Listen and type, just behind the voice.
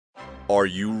Are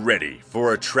you ready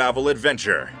for a travel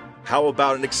adventure? How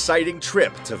about an exciting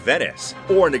trip to Venice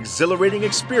or an exhilarating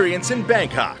experience in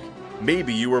Bangkok?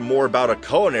 Maybe you were more about a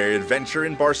culinary adventure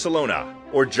in Barcelona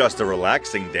or just a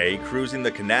relaxing day cruising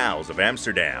the canals of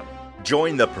Amsterdam.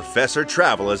 Join the Professor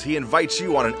Travel as he invites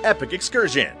you on an epic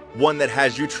excursion, one that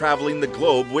has you traveling the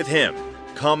globe with him.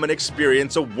 Come and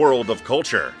experience a world of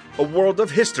culture, a world of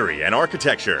history and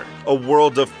architecture, a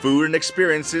world of food and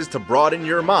experiences to broaden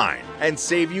your mind and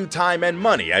save you time and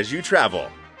money as you travel.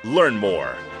 Learn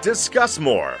more, discuss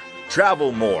more,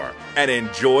 travel more, and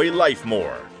enjoy life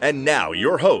more. And now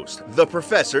your host, the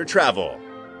Professor Travel.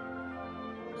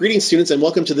 Greetings, students, and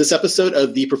welcome to this episode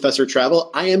of The Professor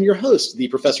Travel. I am your host, The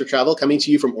Professor Travel, coming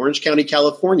to you from Orange County,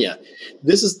 California.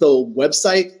 This is the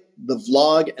website, the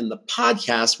vlog, and the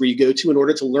podcast where you go to in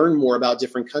order to learn more about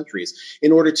different countries,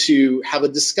 in order to have a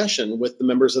discussion with the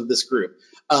members of this group.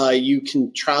 You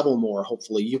can travel more,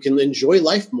 hopefully. You can enjoy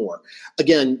life more.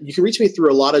 Again, you can reach me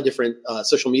through a lot of different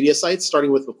social media sites,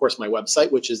 starting with, of course, my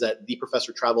website, which is at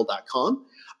theprofessortravel.com.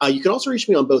 You can also reach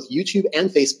me on both YouTube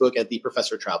and Facebook at The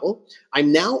Professor Travel.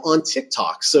 I'm now on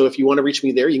TikTok, so if you want to reach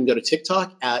me there, you can go to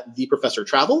TikTok at The Professor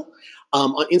Travel.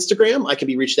 On Instagram, I can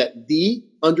be reached at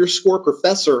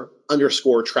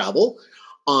 _professor_travel.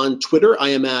 On Twitter, I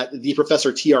am at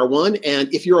TheProfessorTR1.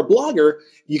 And if you're a blogger,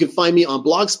 you can find me on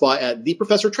Blogspot at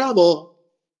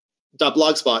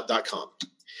theprofessortravel.blogspot.com.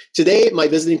 Today, my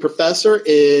visiting professor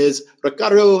is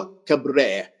Ricardo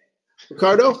Cabrera.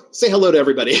 Ricardo, say hello to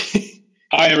everybody.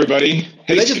 Hi, everybody.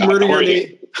 Did I just murder your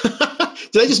name?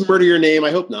 Did I just murder your name?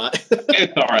 I hope not.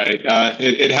 It's all right.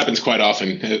 It happens quite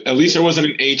often. At least there wasn't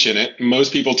an H in it.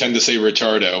 Most people tend to say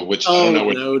Ricardo, which I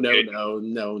don't know.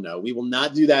 No. We will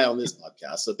not do that on this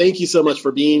podcast. So thank you so much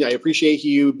for I appreciate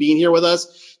you being here with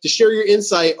us to share your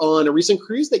insight on a recent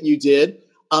cruise that you did.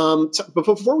 But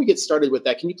before we get started with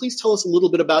that, can you please tell us a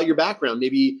little bit about your background,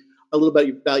 maybe a little bit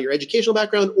about your educational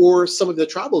background or some of the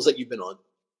travels that you've been on?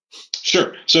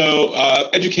 Sure. So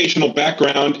educational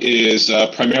background is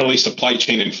primarily supply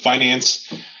chain and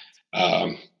finance.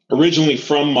 Originally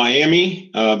from Miami,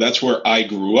 that's where I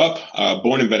grew up,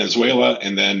 born in Venezuela,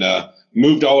 and then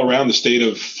moved all around the state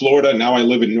of Florida. Now I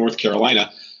live in North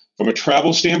Carolina. From a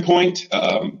travel standpoint,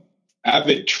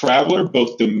 avid traveler,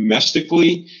 both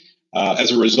domestically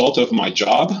as a result of my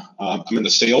job. I'm in the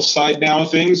sales side now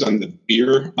of things, on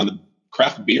the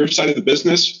craft beer side of the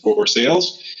business for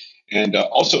sales. And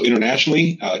also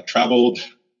internationally, traveled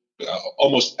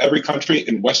almost every country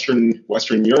in Western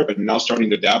Europe, and now starting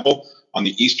to dabble on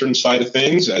the eastern side of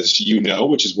things, as you know,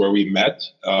 which is where we met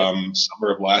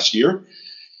summer of last year.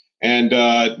 And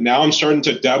now I'm starting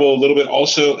to dabble a little bit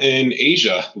also in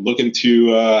Asia, looking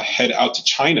to head out to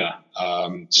China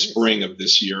spring of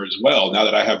this year as well, now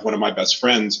that I have one of my best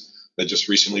friends that just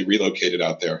recently relocated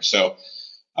out there. So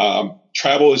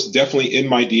travel is definitely in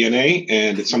my DNA,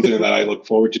 and it's something that I look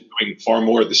forward to doing far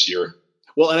more this year.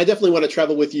 Well, and I definitely want to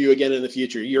travel with you again in the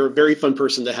future. You're a very fun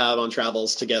person to have on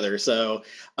travels together. So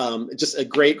just a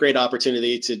great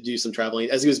opportunity to do some traveling.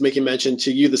 As he was making mention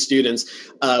to you, the students,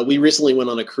 we recently went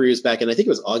on a cruise back in, I think it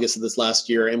was August of this last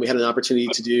year, and we had an opportunity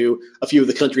to do a few of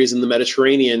the countries in the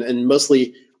Mediterranean and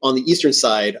mostly on the eastern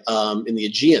side in the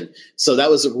Aegean. So that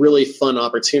was a really fun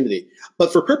opportunity.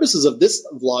 But for purposes of this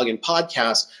vlog and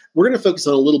podcast, we're going to focus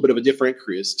on a little bit of a different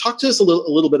cruise. Talk to us a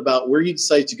little bit about where you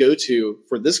decided to go to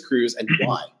for this cruise and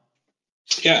why.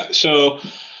 Yeah, so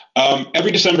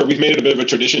every December we've made it a bit of a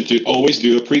tradition to always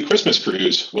do a pre-Christmas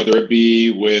cruise, whether it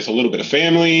be with a little bit of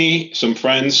family, some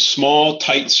friends, small,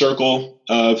 tight circle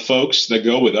of folks that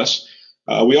go with us.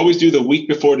 We always do the week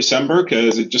before December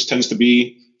because it just tends to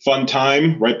be fun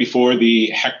time right before the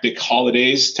hectic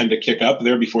holidays tend to kick up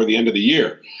there before the end of the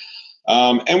year.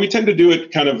 And we tend to do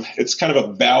it it's kind of a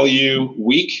value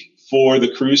week for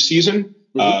the cruise season.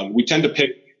 Mm-hmm. We tend to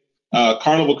pick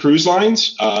Carnival Cruise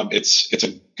Lines. It's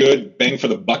a good bang for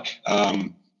the buck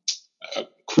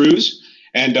cruise.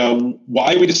 And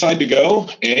why we decide to go,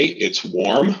 it's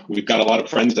warm. We've got a lot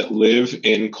of friends that live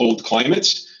in cold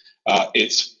climates.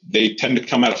 They tend to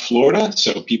come out of Florida,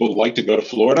 so people like to go to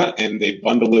Florida, and they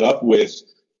bundle it up with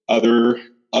other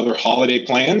holiday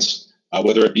plans,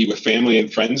 whether it be with family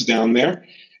and friends down there.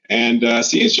 And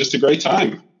it's just a great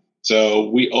time. So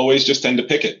we always just tend to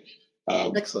pick it.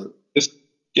 Excellent.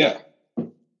 Yeah.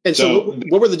 And so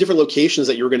what were the different locations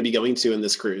that you were going to be going to in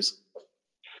this cruise?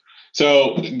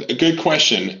 So a good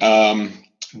question.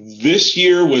 This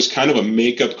year was kind of a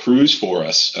makeup cruise for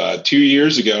us. 2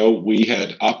 years ago, we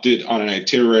had opted on an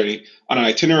itinerary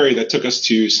that took us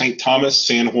to St. Thomas,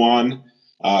 San Juan,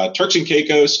 Turks and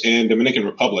Caicos, and Dominican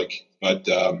Republic. But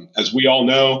as we all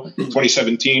know,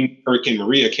 2017 Hurricane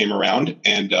Maria came around,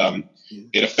 and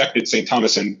it affected St.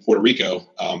 Thomas and Puerto Rico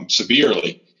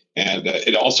severely. And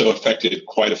it also affected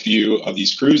quite a few of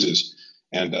these cruises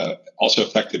and also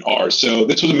affected ours. So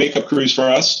this was a makeup cruise for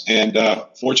us. And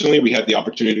fortunately, we had the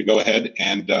opportunity to go ahead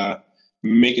and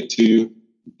make it to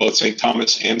both St.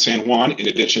 Thomas and San Juan, in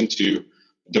addition to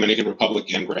Dominican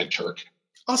Republic and Grand Turk.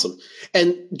 Awesome.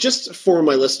 And just for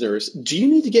my listeners, do you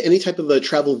need to get any type of a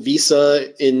travel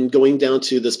visa in going down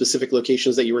to the specific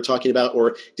locations that you were talking about,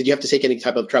 or did you have to take any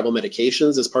type of travel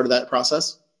medications as part of that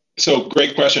process? So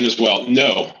great question as well.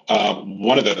 No,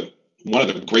 one of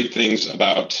the great things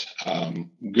about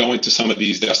going to some of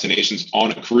these destinations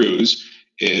on a cruise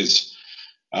is,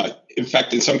 in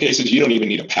fact, in some cases, you don't even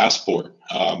need a passport.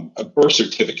 A birth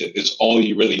certificate is all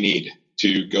you really need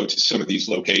to go to some of these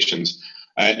locations.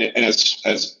 And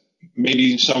as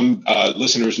maybe some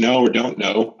listeners know or don't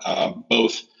know,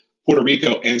 both Puerto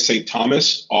Rico and St.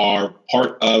 Thomas are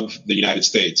part of the United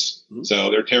States. Mm-hmm. So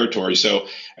they're territory. So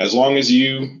as long as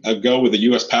you go with a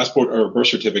U.S. passport or a birth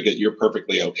certificate, you're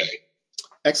perfectly okay.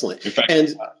 Excellent. In fact,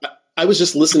 and I was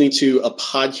just listening to a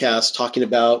podcast talking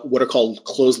about what are called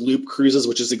closed loop cruises,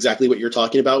 which is exactly what you're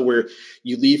talking about, where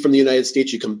you leave from the United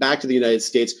States, you come back to the United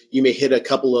States, you may hit a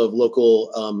couple of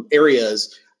local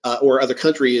areas or other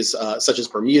countries such as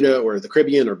Bermuda or the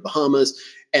Caribbean or Bahamas.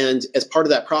 And as part of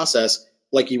that process,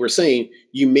 like you were saying,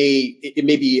 it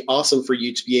may be awesome for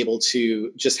you to be able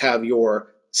to just have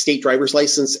your state driver's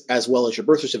license as well as your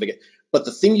birth certificate. But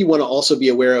the thing you want to also be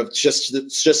aware of, just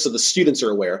so the students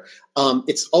are aware,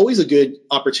 it's always a good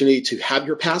opportunity to have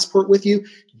your passport with you,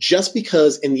 just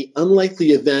because in the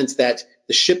unlikely event that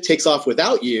the ship takes off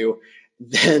without you,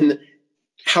 then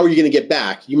how are you going to get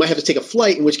back? You might have to take a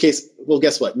flight, in which case, well,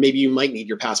 guess what? Maybe you might need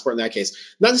your passport in that case.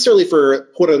 Not necessarily for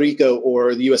Puerto Rico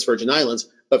or the U.S. Virgin Islands,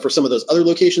 but for some of those other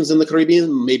locations in the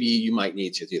Caribbean, maybe you might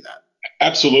need to do that.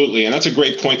 Absolutely. And that's a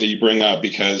great point that you bring up,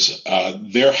 because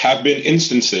there have been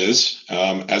instances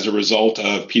as a result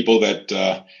of people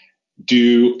that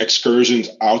do excursions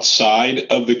outside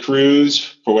of the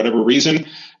cruise for whatever reason.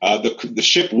 The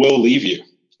ship will leave you,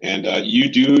 and you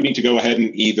do need to go ahead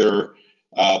and either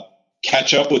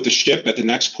catch up with the ship at the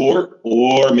next port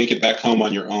or make it back home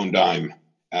on your own dime.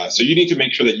 So you need to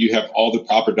make sure that you have all the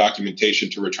proper documentation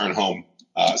to return home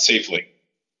safely.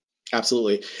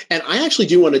 Absolutely. And I actually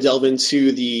do want to delve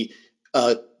into the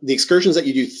excursions that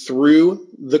you do through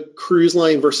the cruise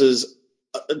line versus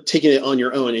taking it on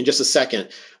your own in just a second.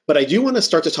 But I do want to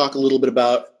start to talk a little bit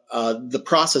about the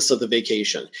process of the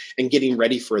vacation and getting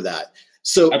ready for that.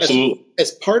 So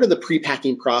as part of the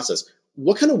pre-packing process,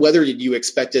 what kind of weather did you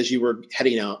expect as you were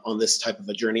heading out on this type of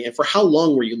a journey? And for how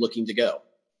long were you looking to go?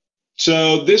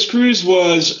 So this cruise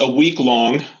was a week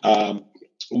long.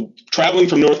 Traveling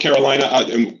from North Carolina,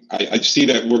 I see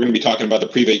that we're going to be talking about the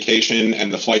pre-vacation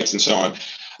and the flights and so on.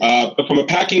 But from a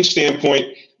packing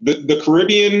standpoint, the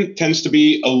Caribbean tends to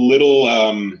be a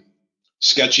little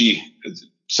sketchy,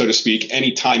 so to speak,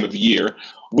 any time of year.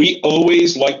 We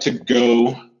always like to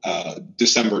go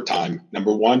December time.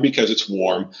 Number one, because it's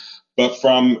warm. But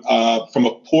from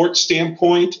a port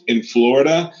standpoint in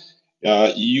Florida,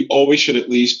 you always should at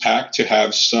least pack to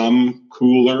have some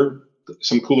cooler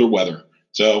weather.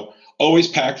 So always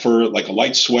pack for like a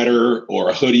light sweater or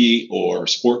a hoodie or a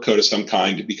sport coat of some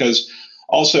kind, because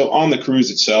also on the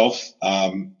cruise itself,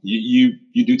 you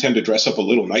do tend to dress up a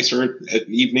little nicer at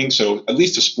evening. So at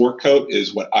least a sport coat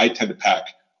is what I tend to pack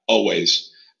always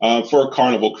for a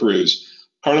Carnival cruise.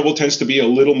 Carnival tends to be a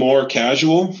little more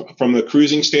casual from the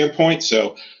cruising standpoint.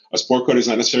 So a sport coat is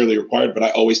not necessarily required, but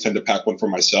I always tend to pack one for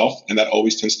myself. And that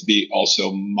always tends to be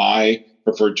also my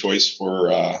preferred choice for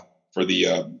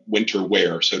the winter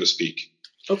wear, so to speak.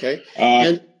 Okay.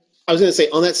 And I was going to say,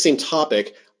 on that same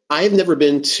topic, I've never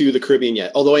been to the Caribbean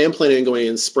yet, although I am planning on going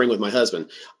in spring with my husband.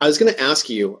 I was going to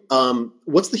ask you,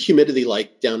 what's the humidity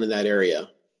like down in that area?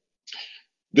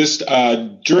 This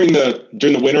during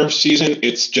the winter season,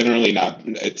 it's generally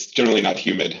not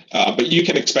humid, but you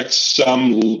can expect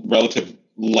some relative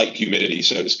light humidity,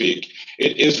 so to speak.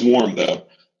 It is warm though.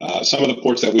 Some of the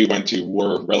ports that we went to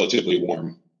were relatively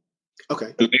warm.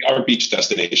 Okay. They are beach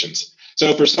destinations.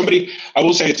 So for somebody, I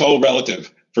will say it's all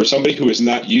relative. For somebody who is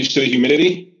not used to the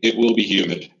humidity, it will be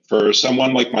humid. For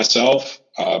someone like myself,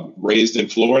 raised in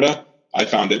Florida, I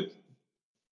found it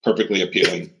perfectly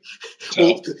appealing.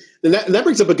 So. Well, and that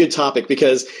brings up a good topic,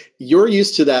 because you're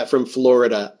used to that from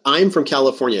Florida. I'm from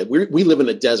California. We live in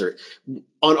a desert.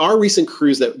 On our recent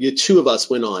cruise that the two of us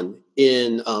went on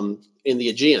in the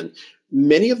Aegean,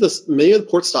 many of the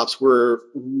port stops were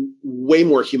way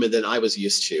more humid than I was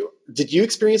used to. Did you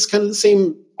experience kind of the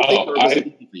same thing, or was it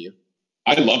easy for you?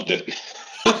 I loved it.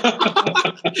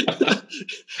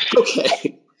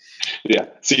 Okay. Yeah.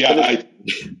 See,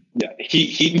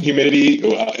 heat and humidity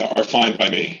are fine by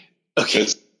me Okay.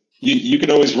 because you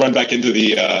can always run back into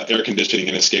the air conditioning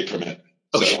and escape from it.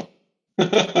 Okay.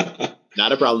 So.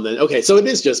 Not a problem then. Okay, so it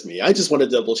is just me. I just want to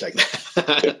double check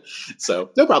that. So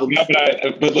no problem. No,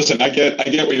 but listen, I get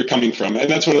where you're coming from, and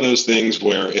that's one of those things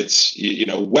where it's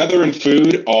weather and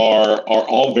food are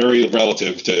all very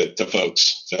relative to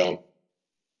folks. So.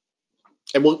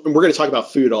 And we're going to talk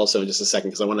about food also in just a second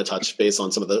because I want to touch base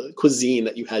on some of the cuisine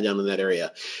that you had down in that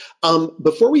area.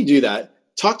 Before we do that,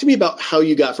 talk to me about how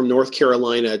you got from North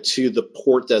Carolina to the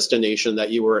port destination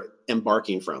that you were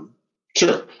embarking from.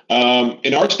 Sure.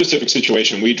 In our specific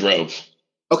situation, we drove.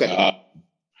 Okay.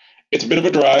 It's a bit of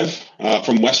a drive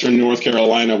from Western North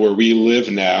Carolina, where we live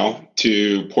now,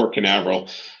 to Port Canaveral.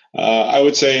 I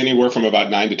would say anywhere from about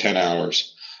 9 to 10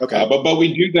 hours. Okay. But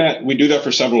we do that. We do that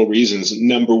for several reasons.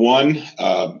 Number one,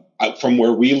 from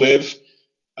where we live,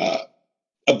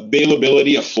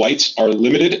 availability of flights are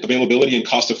limited. Availability and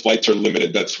cost of flights are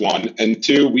limited. That's one. And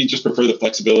two, we just prefer the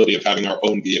flexibility of having our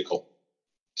own vehicle.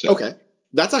 So, okay.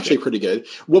 That's actually pretty good.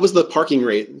 What was the parking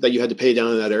rate that you had to pay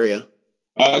down in that area?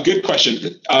 Good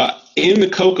question. In the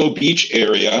Cocoa Beach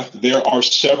area, there are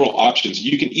several options.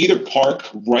 You can either park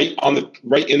right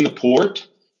in the port,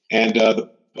 and the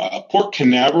Port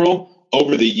Canaveral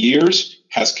over the years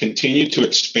has continued to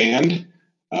expand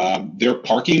their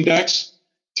parking decks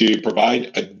to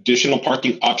provide additional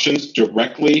parking options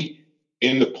directly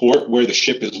in the port where the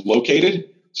ship is located.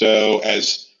 So,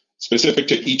 as specific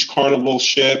to each Carnival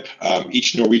ship,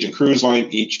 each Norwegian cruise line,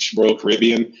 each Royal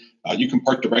Caribbean, you can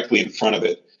park directly in front of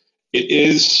it. It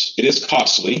is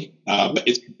costly, but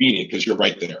it's convenient because you're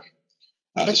right there.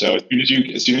 So as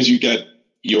soon as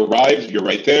you arrive, you're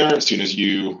right there. As soon as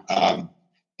you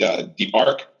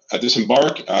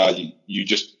disembark, you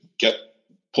just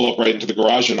pull up right into the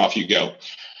garage and off you go.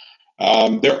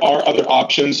 There are other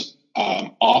options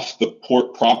off the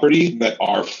port property that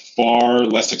are far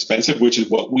less expensive, which is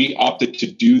what we opted to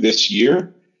do this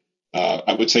year.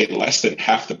 I would say less than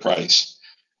half the price.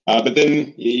 But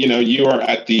then, you are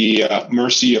at the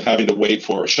mercy of having to wait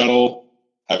for a shuttle,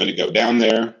 having to go down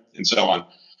there, and so on.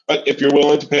 But if you're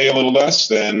willing to pay a little less,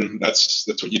 then that's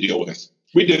what you deal with.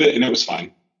 We did it, and it was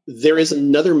fine. There is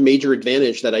another major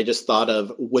advantage that I just thought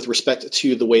of with respect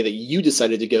to the way that you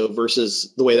decided to go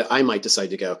versus the way that I might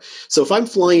decide to go. So if I'm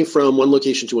flying from one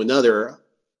location to another,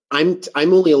 I'm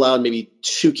only allowed maybe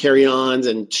 2 carry-ons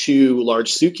and 2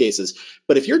 large suitcases.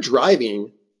 But if you're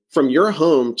driving from your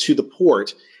home to the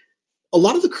port, a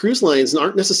lot of the cruise lines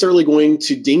aren't necessarily going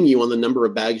to ding you on the number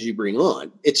of bags you bring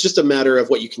on. It's just a matter of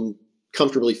what you can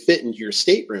comfortably fit into your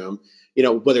stateroom,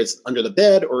 whether it's under the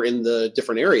bed or in the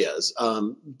different areas.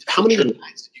 How many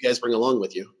bags do you guys bring along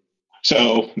with you?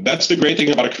 So that's the great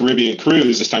thing about a Caribbean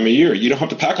cruise this time of year. You don't have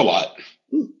to pack a lot.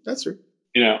 That's true.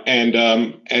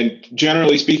 And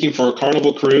generally speaking, for a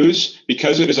Carnival cruise,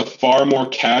 because it is a far more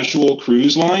casual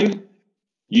cruise line,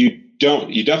 you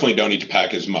definitely don't need to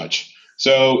pack as much.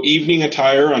 So evening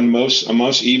attire on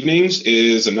most evenings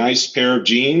is a nice pair of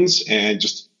jeans and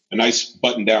just a nice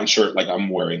button-down shirt like I'm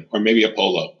wearing, or maybe a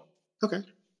polo. Okay.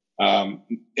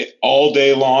 All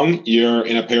day long, you're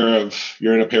in a pair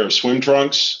of swim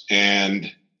trunks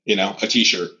and a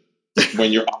t-shirt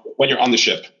when you're on the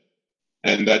ship,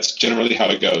 and that's generally how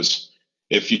it goes.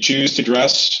 If you choose to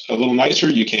dress a little nicer,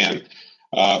 you can.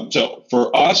 So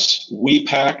for us, we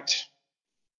packed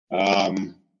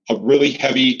a really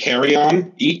heavy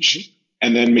carry-on each,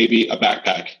 and then maybe a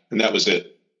backpack, and that was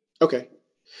it. Okay.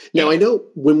 Now, I know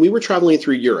when we were traveling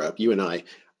through Europe, you and I,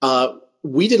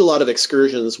 we did a lot of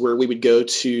excursions where we would go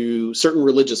to certain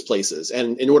religious places.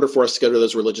 And in order for us to go to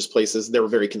those religious places, they were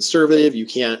very conservative. You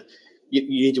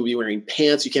need to be wearing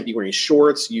pants. You can't be wearing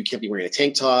shorts. You can't be wearing a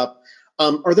tank top.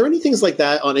 Are there any things like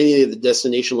that on any of the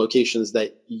destination locations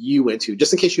that you went to?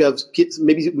 Just in case you have kids,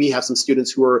 maybe we have some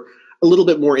students who are a little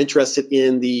bit more interested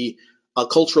in the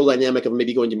cultural dynamic of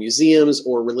maybe going to museums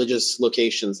or religious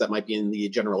locations that might be in the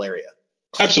general area.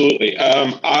 Absolutely.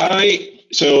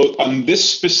 So on this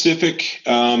specific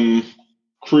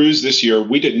cruise this year,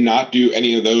 we did not do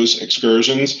any of those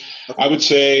excursions. Okay. I would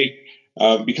say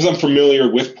because I'm familiar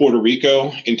with Puerto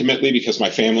Rico intimately, because my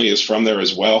family is from there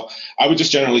as well, I would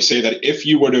just generally say that if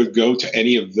you were to go to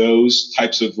any of those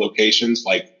types of locations,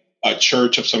 like a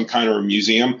church of some kind or a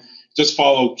museum, just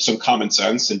follow some common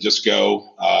sense and just go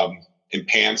in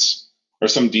pants or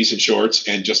some decent shorts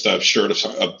and just a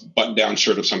button-down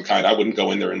shirt of some kind. I wouldn't go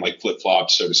in there in like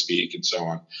flip-flops, so to speak, and so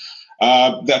on.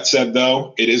 That said,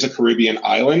 though, it is a Caribbean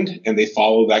island, and they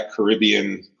follow that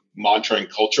Caribbean mantra and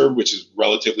culture, which is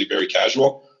relatively very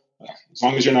casual. As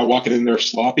long as you're not walking in there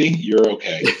sloppy, you're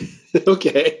okay.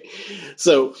 Okay.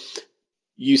 So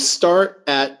you start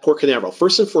at Port Canaveral.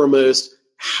 First and foremost,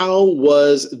 how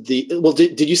was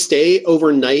did you stay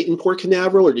overnight in Port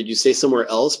Canaveral or did you stay somewhere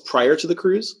else prior to the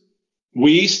cruise?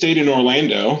 We stayed in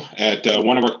Orlando at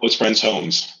one of our close friends'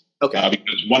 homes. Okay.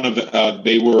 Because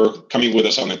they were coming with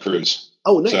us on the cruise.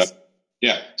 Oh, nice. So,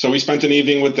 yeah. So we spent an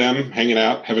evening with them, hanging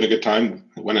out, having a good time.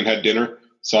 Went and had dinner,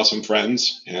 saw some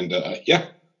friends, and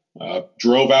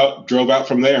drove out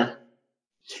from there.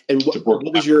 And what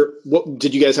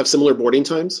did you guys have similar boarding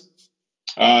times?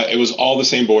 It was all the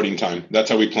same boarding time.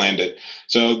 That's how we planned it.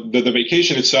 So the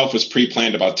vacation itself was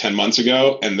pre-planned about 10 months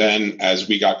ago. And then as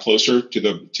we got closer to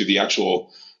the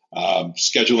actual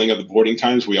scheduling of the boarding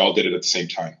times, we all did it at the same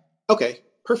time. Okay,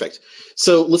 perfect.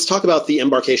 So let's talk about the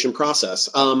embarkation process.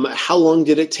 How long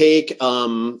did it take?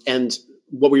 And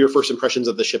what were your first impressions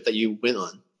of the ship that you went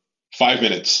on? 5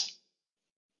 minutes.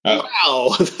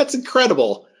 Wow, that's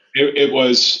incredible.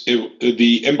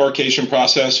 The embarkation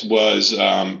process was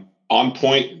on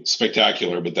point,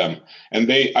 spectacular with them. And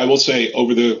I will say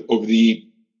over the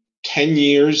 10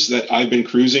 years that I've been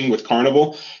cruising with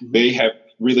Carnival, they have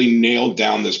really nailed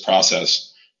down this process.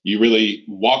 You really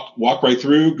walk right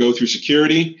through, go through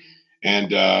security.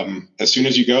 And as soon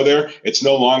as you go there, it's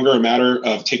no longer a matter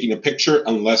of taking a picture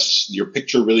unless your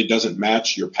picture really doesn't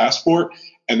match your passport.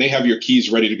 And they have your keys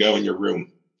ready to go in your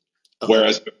room.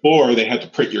 Whereas before, they had to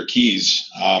print your keys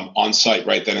on site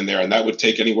right then and there. And that would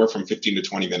take anywhere from 15 to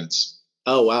 20 minutes.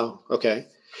 Oh, wow. Okay.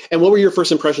 And what were your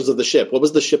first impressions of the ship? What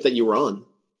was the ship that you were on?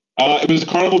 It was a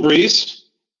Carnival Breeze.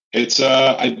 It's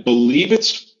I believe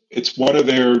it's one of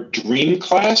their Dream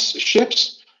class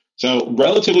ships. So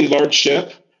relatively large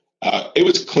ship. It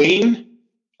was clean.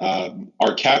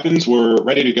 Our cabins were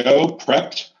ready to go,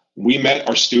 prepped. We met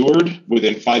our steward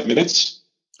within 5 minutes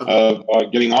of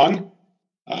getting on.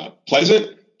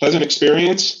 Pleasant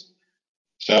experience.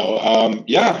 So,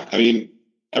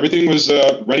 everything was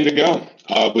ready to go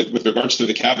with regards to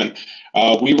the cabin.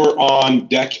 We were on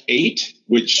deck 8,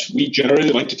 which we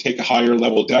generally like to take a higher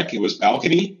level deck. It was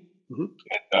balcony.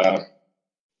 And,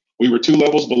 we were 2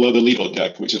 levels below the Lido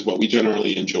deck, which is what we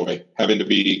generally enjoy, having to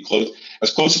be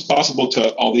as close as possible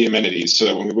to all the amenities. So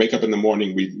that when we wake up in the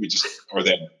morning, we just are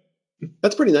there.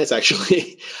 That's pretty nice,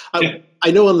 actually. Yeah.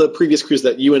 I know on the previous cruise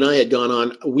that you and I had gone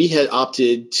on, we had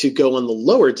opted to go on the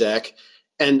lower deck,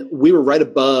 and we were right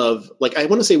above, I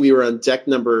want to say we were on deck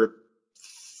number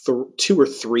 2 or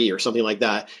 3 or something like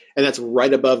that, and that's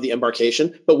right above the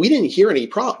embarkation. But we didn't hear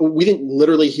we didn't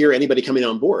literally hear anybody coming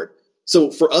on board. So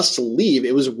for us to leave,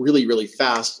 it was really, really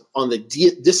fast on the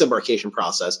disembarkation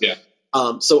process. Yeah.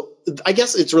 So I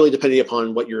guess it's really depending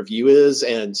upon what your view is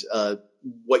and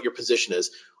what your position is.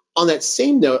 On that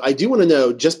same note, I do want to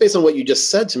know, just based on what you just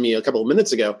said to me a couple of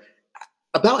minutes ago,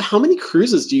 about how many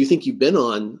cruises do you think you've been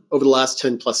on over the last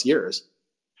 10 plus years?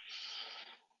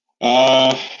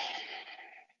 I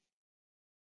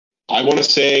want to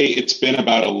say it's been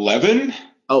about 11.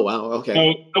 Oh, wow. Okay.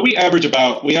 So we average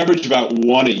about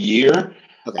one a year.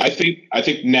 Okay. I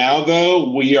think now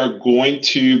though we are going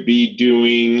to be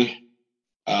doing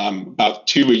about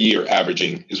 2 a year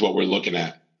averaging is what we're looking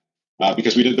at.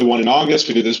 Because we did the one in August,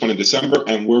 we did this one in December,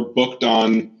 and we're booked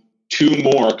on 2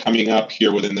 more coming up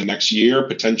here within the next year,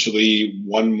 potentially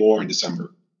 1 more in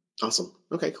December. Awesome.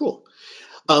 Okay, cool.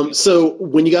 So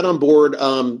when you got on board,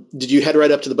 did you head right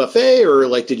up to the buffet or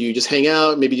did you just hang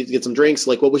out, maybe get some drinks?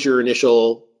 What was your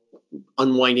initial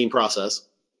unwinding process?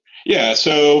 Yeah.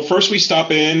 So first we stop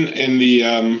in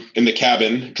the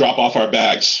cabin, drop off our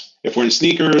bags. If we're in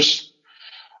sneakers,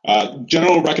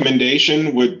 general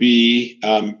recommendation would be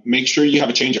make sure you have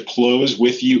a change of clothes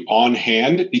with you on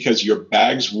hand because your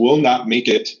bags will not make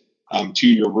it to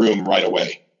your room right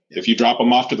away. If you drop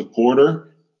them off to the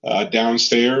porter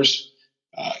downstairs,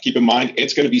 keep in mind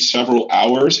it's going to be several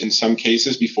hours in some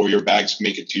cases before your bags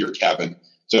make it to your cabin.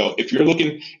 So if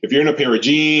you're in a pair of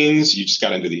jeans, you just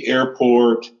got into the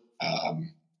airport,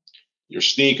 your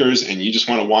sneakers, and you just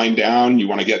want to wind down, you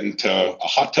want to get into a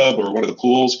hot tub or one of the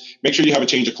pools, make sure you have a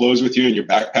change of clothes with you in your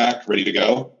backpack ready to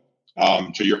go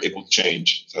so you're able to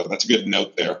change. So that's a good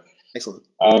note there. Excellent.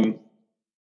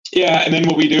 Yeah, and then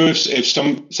what we do if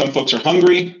some folks are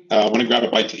hungry, want to grab a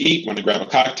bite to eat, want to grab a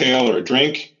cocktail or a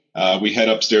drink, we head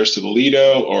upstairs to the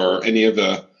Lido or any of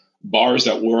the bars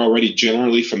that we're already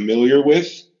generally familiar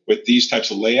with these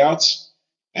types of layouts,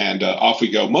 and off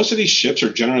we go. Most of these ships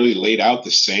are generally laid out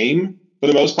the same for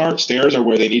the most part. Stairs are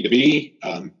where they need to be.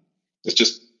 It's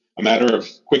just a matter of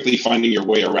quickly finding your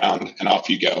way around, and off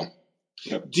you go.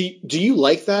 Yep. Do you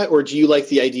like that, or do you like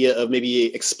the idea of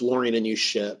maybe exploring a new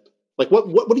ship?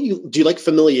 What do you like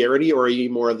familiarity, or are you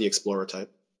more of the explorer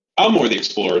type? I'm more the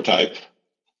explorer type.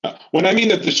 When I mean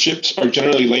that the ships are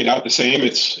generally laid out the same,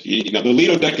 it's, the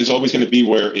Lido deck is always going to be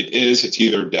where it is. It's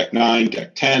either deck 9,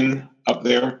 deck 10 up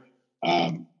there.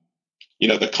 Um,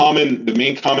 the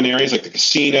main common areas like the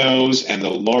casinos and the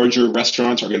larger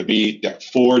restaurants are going to be deck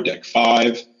 4, deck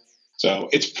 5. So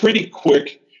it's pretty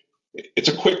quick. It's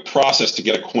a quick process to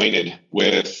get acquainted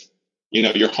with,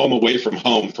 your home away from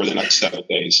home for the next 7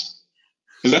 days,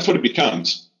 because that's what it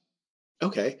becomes.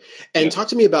 Okay. And talk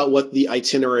to me about what the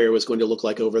itinerary was going to look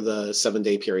like over the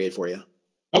 7-day period for you.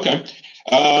 Okay.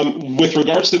 With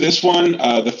regards to this one,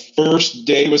 the first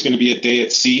day was going to be a day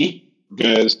at sea,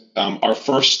 because our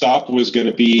first stop was going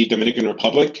to be Dominican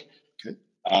Republic. Okay.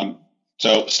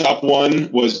 So stop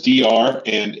 1 was DR,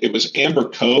 and it was Amber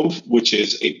Cove, which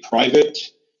is a private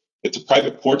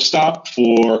port stop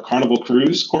for Carnival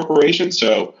Cruise Corporation.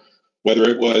 So whether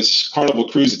it was Carnival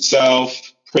Cruise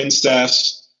itself,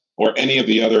 Princess, or any of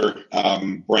the other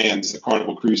brands that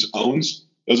Carnival Cruise owns,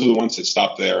 those are the ones that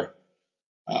stop there.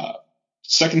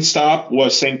 Second stop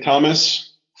was St.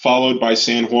 Thomas, followed by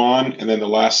San Juan, and then the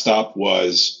last stop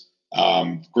was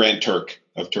Grand Turk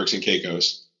of Turks and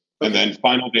Caicos, and then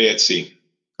final day at sea.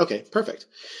 Okay, perfect.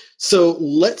 So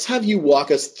let's have you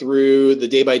walk us through the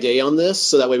day by day on this,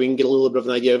 so that way we can get a little bit of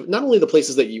an idea of not only the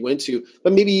places that you went to,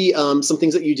 but maybe some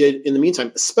things that you did in the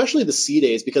meantime, especially the sea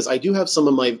days, because I do have some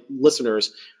of my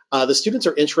listeners. The students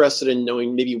are interested in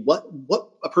knowing maybe what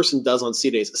a person does on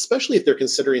sea days, especially if they're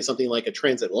considering something like a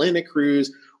transatlantic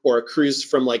cruise or a cruise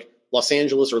from like Los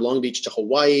Angeles or Long Beach to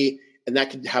Hawaii, and that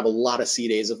could have a lot of sea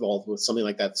days involved with something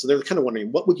like that. So they're kind of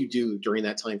wondering, what would you do during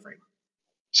that time frame?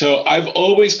 So I've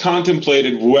always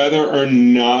contemplated whether or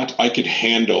not I could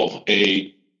handle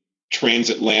a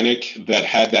transatlantic that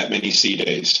had that many sea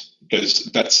days, because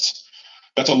that's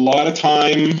a lot of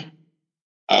time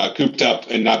cooped up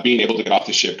and not being able to get off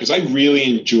the ship. Because I really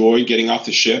enjoy getting off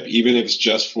the ship, even if it's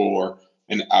just for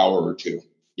an hour or two.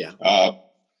 Yeah.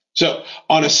 So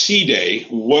on a sea day,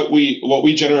 what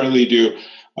we generally do,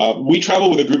 we travel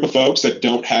with a group of folks that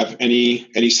don't have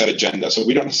any set agenda. So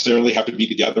we don't necessarily have to be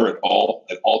together at all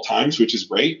times, which is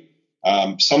great.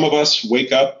 Some of us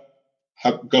wake up,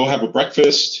 go have a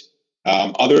breakfast.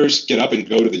 Others get up and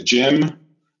go to the gym.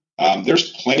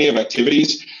 There's plenty of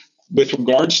activities. With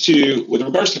regards to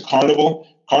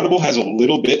Carnival has a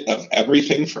little bit of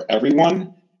everything for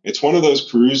everyone. It's one of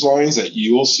those cruise lines that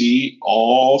you will see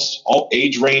all sorts of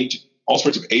age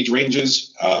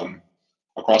ranges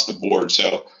across the board.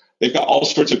 So they've got all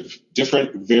sorts of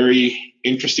different, very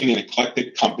interesting and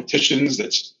eclectic competitions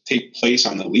that take place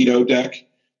on the Lido deck.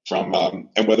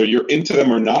 And whether you're into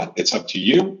them or not, it's up to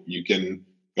you. You can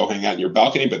go hang out in your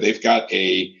balcony, but they've got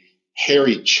a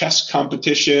hairy chess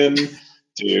competition.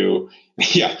 It's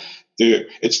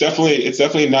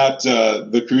definitely not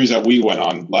the cruise that we went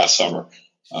on last summer.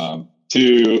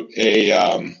 To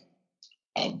a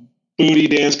booty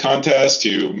dance contest,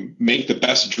 to make the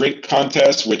best drink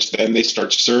contest, which then they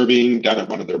start serving down at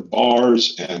one of their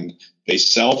bars and they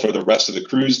sell for the rest of the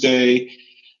cruise day.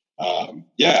 And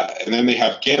then they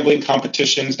have gambling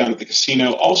competitions down at the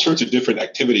casino, all sorts of different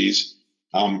activities,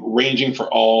 ranging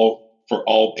for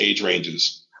all age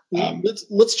ranges.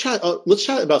 Let's chat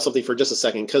about something for just a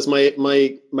second, because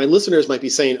my listeners might be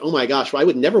saying, "Oh my gosh, well, I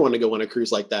would never want to go on a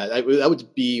cruise like that. That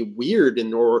would be weird,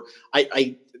 or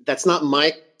I that's not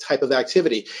my type of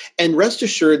activity." And rest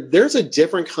assured, there's a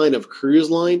different kind of cruise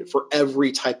line for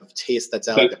every type of taste that's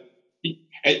out there.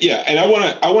 Yeah, and I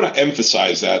want to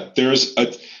emphasize that there's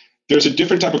a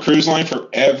different type of cruise line for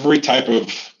every type of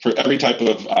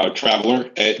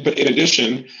traveler. But in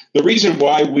addition, the reason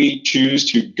why we choose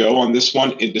to go on this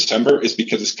one in December is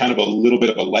because it's kind of a little bit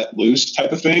of a let loose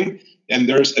type of thing. And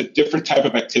there's a different type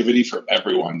of activity for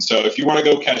everyone. So if you want to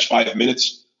go catch 5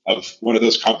 minutes of one of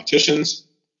those competitions,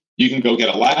 you can go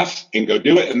get a laugh and go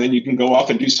do it. And then you can go off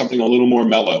and do something a little more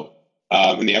mellow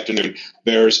in the afternoon.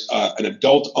 There's an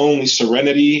adult only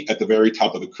Serenity at the very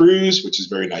top of the cruise, which is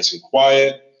very nice and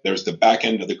quiet. There's the back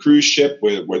end of the cruise ship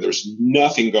where there's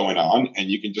nothing going on, and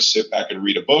you can just sit back and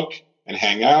read a book and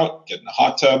hang out, get in a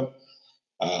hot tub.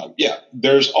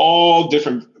 There's all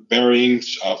different varying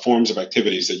forms of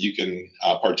activities that you can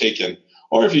partake in.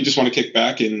 Or if you just want to kick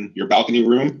back in your balcony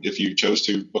room, if you chose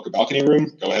to book a balcony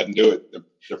room, go ahead and do it.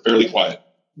 They're fairly quiet.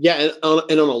 Yeah, and on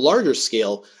a larger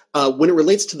scale, when it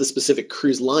relates to the specific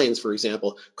cruise lines, for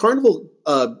example, Carnival,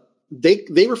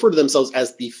 they refer to themselves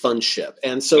as the fun ship.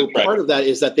 And so part of that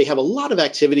is that they have a lot of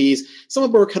activities. Some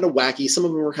of them are kind of wacky. Some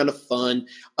of them are kind of fun.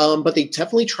 But they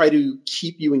definitely try to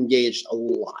keep you engaged a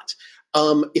lot.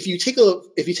 If you take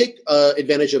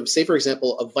advantage of, say, for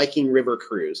example, a Viking River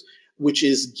cruise, which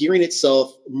is gearing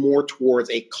itself more towards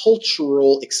a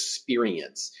cultural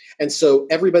experience. And so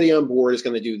everybody on board is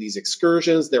going to do these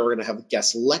excursions. They're going to have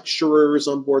guest lecturers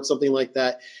on board, something like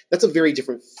that. That's a very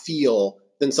different feel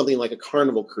than something like a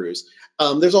Carnival cruise.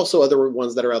 There's also other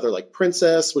ones that are out there like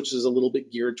Princess, which is a little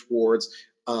bit geared towards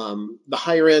the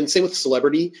higher end. Same with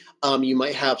Celebrity. You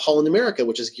might have Holland America,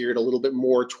 which is geared a little bit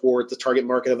more towards the target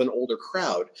market of an older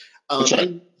crowd. That's right.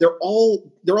 And they're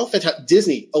all fantastic.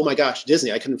 Disney, oh my gosh,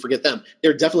 Disney, I couldn't forget them.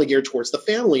 They're definitely geared towards the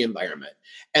family environment.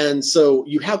 And so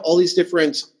you have all these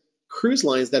different cruise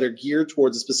lines that are geared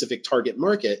towards a specific target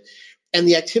market, and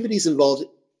the activities involved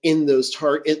in those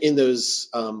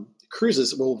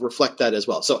cruises will reflect that as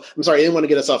well. So I'm sorry, I didn't want to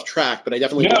get us off track, but I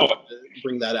definitely want to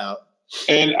bring that out.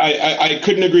 And I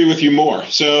couldn't agree with you more.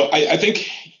 So I think,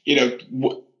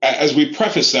 as we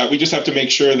preface that, we just have to make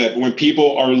sure that when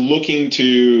people are looking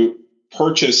to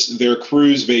purchase their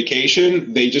cruise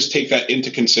vacation, they just take that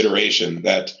into consideration,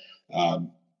 that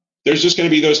there's just going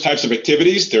to be those types of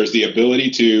activities. There's the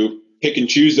ability to pick and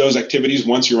choose those activities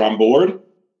once you're on board,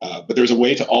 but there's a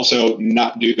way to also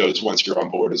not do those once you're on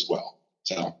board as well.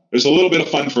 So there's a little bit of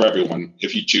fun for everyone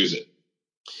if you choose it.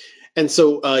 And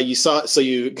so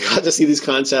you got to see these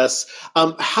contests.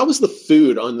 How was the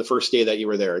food on the first day that you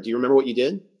were there? Do you remember what you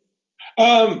did?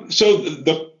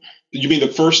 You mean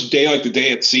the first day, like the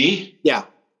day at sea? Yeah.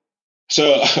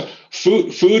 So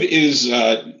food is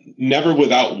never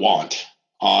without want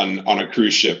on a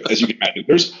cruise ship, as you can imagine.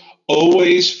 There's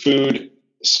always food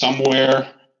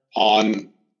somewhere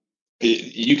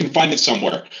you can find it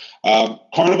somewhere.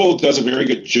 Carnival does a very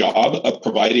good job of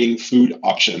providing food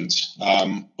options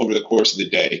over the course of the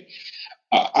day.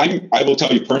 I will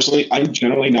tell you personally, I'm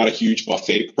generally not a huge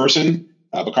buffet person,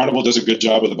 but Carnival does a good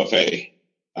job with the buffet.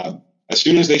 As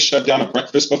soon as they shut down a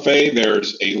breakfast buffet,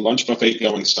 there's a lunch buffet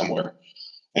going somewhere.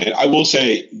 And I will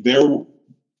say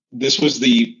this was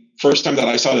the first time that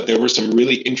I saw that there were some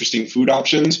really interesting food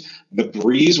options. The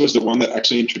Breeze was the one that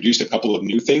actually introduced a couple of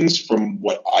new things from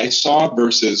what I saw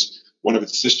versus one of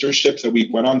its sister ships that we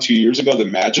went on 2 years ago, the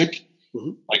Magic.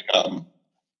 Mm-hmm.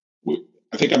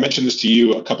 I think I mentioned this to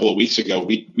you a couple of weeks ago.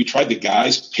 We tried the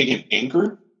Guy's Pig and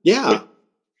Anchor. Yeah.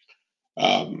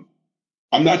 I'm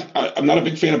not a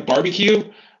big fan of barbecue,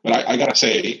 but I gotta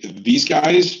say, these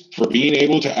guys, for being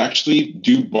able to actually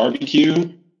do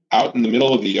barbecue out in the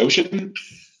middle of the ocean,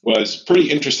 was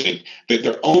pretty interesting.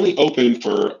 They're only open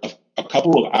for a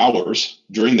couple of hours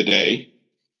during the day,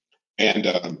 and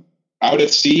out at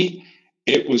sea,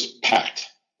 it was packed.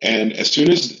 And as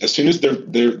soon as they're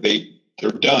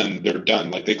done, they're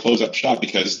done. Like, they close up shop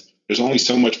because there's only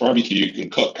so much barbecue you can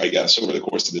cook, I guess, over the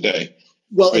course of the day.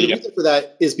 Well, and the reason for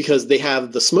that is because they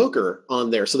have the smoker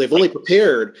on there. So they've only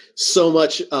prepared so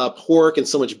much pork and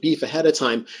so much beef ahead of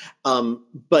time.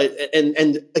 But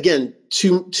again,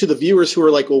 to the viewers who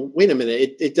are like, well, wait a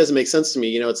minute, it doesn't make sense to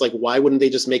me. It's like, why wouldn't they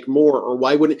just make more? Or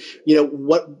why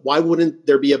wouldn't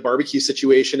there be a barbecue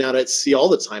situation out at sea all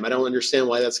the time? I don't understand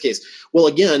why that's the case. Well,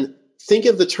 again, think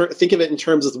of it in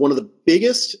terms of one of the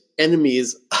biggest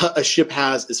enemies a ship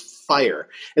has is fire.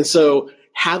 And so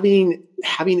having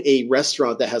a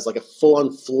restaurant that has like a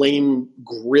full-on flame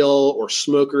grill or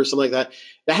smoker or something like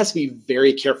that has to be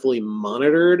very carefully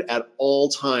monitored at all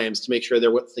times to make sure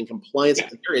they're within compliance. Yeah.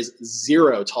 There is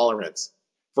zero tolerance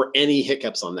for any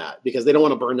hiccups on that because they don't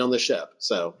want to burn down the ship.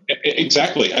 So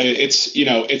exactly, it's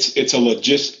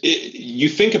a you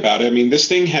think about it. I mean, this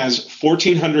thing has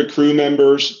 1,400 crew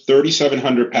members,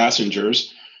 3,700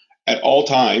 passengers at all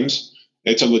times.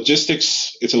 It's a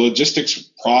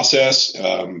logistics process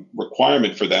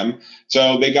requirement for them.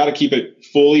 So they got to keep it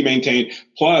fully maintained.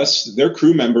 Plus, their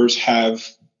crew members have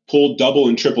pulled double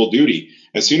and triple duty.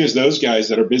 As soon as those guys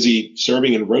that are busy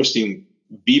serving and roasting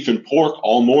beef and pork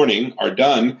all morning are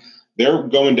done, they're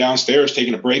going downstairs,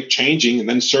 taking a break, changing, and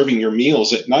then serving your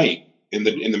meals at night in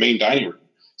the main dining room.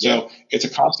 So it's a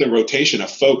constant rotation of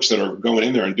folks that are going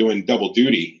in there and doing double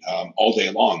duty all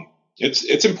day long.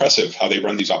 It's impressive how they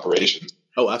run these operations.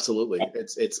 Oh, absolutely.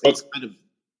 It's kind of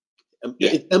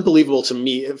it's unbelievable to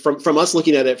me from us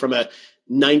looking at it from a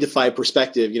 9 to 5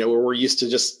 perspective, where we're used to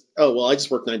just, oh, well, I just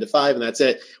work 9 to 5 and that's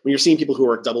it. When you're seeing people who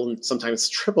work double and sometimes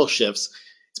triple shifts,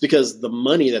 it's because the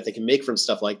money that they can make from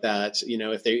stuff like that,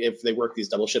 if they work these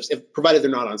double shifts, provided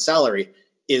they're not on salary,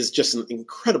 is just an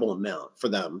incredible amount for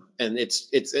them. And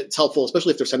it's helpful,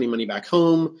 especially if they're sending money back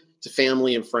home to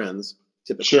family and friends,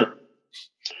 typically. Sure.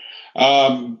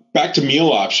 Back to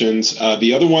meal options.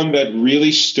 The other one that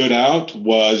really stood out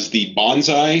was the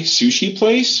Bonsai sushi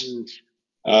place.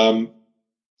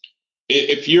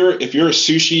 If you're a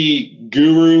sushi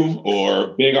guru or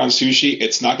big on sushi,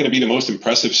 it's not going to be the most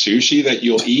impressive sushi that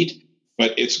you'll eat,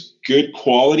 but it's good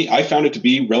quality. I found it to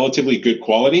be relatively good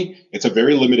quality. It's a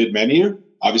very limited menu.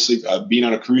 Obviously, being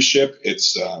on a cruise ship,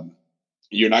 it's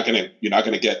you're not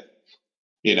gonna get,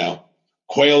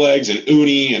 quail eggs and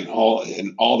uni and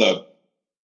all the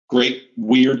great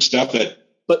weird stuff that.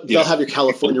 But they'll have your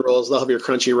California rolls, they'll have your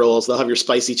crunchy rolls, they'll have your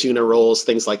spicy tuna rolls,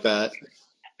 things like that.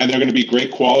 And they're going to be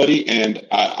great quality. And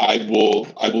I will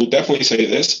definitely say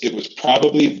this: it was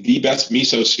probably the best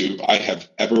miso soup I have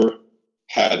ever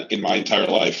had in my entire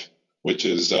life, which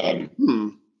is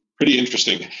pretty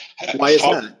interesting. Why is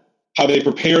that? How they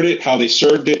prepared it, how they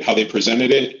served it, how they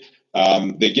presented it.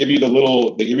 They give you a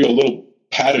little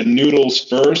pat of noodles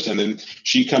first, and then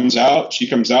she comes out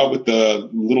with the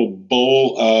little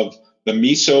bowl of the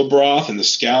miso broth and the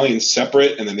scallions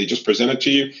separate, and then they just present it to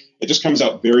you. It just comes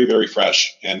out very, very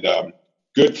fresh and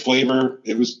good flavor.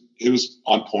 It was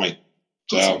on point.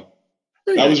 So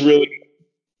that was really good.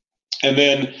 And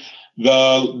then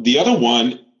the other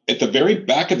one at the very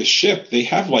back of the ship, they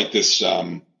have like this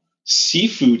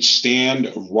seafood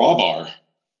stand raw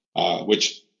bar,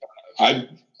 which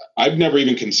I've never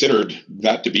even considered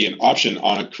that to be an option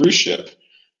on a cruise ship.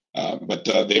 But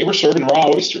they were serving raw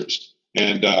oysters.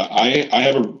 And I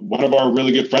have one of our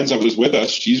really good friends that was with us.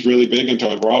 She's really big into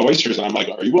raw oysters. And I'm like,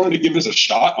 are you willing to give this a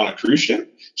shot on a cruise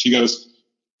ship? She goes,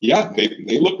 yeah,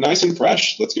 they look nice and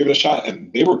fresh. Let's give it a shot.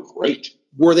 And they were great.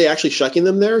 Were they actually shucking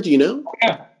them there? Do you know?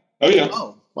 Yeah. Oh, yeah.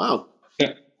 Oh, wow.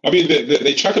 Yeah. I mean,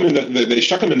 they chuck them they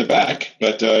shuck them in the back.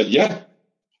 But yeah,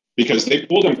 because they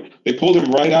pulled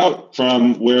them right out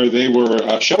from where they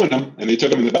were showing them, and they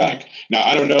took them in the back. Now,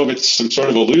 I don't know if it's some sort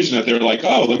of illusion that they're like,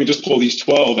 oh, let me just pull these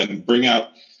 12 and bring out,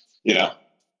 let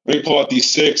me pull out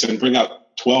these 6 and bring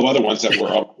out 12 other ones that were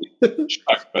already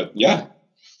shucked. But yeah,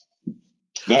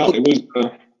 no, it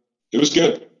was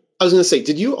good. I was going to say,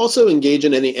 did you also engage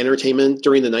in any entertainment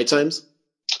during the night times?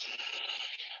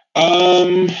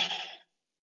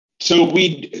 So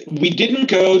we didn't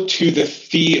go to the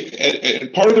theater.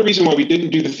 Part of the reason why we didn't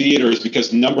do the theater is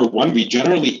because, number one, we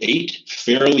generally ate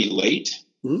fairly late.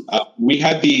 Mm-hmm. We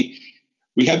had the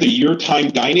your time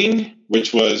dining,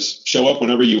 which was show up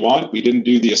whenever you want. We didn't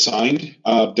do the assigned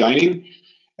dining,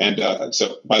 and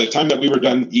so by the time that we were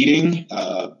done eating,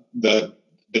 the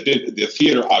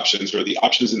theater options, or the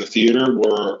options in the theater,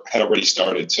 had already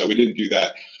started. So we didn't do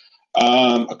that.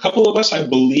 A couple of us, I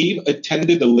believe,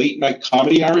 attended the late night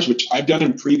comedy hours, which I've done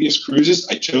in previous cruises.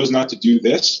 I chose not to do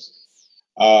this.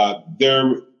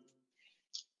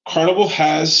 Carnival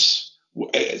has,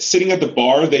 sitting at the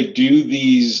bar, they do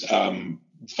these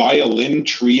violin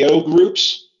trio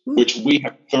groups, which we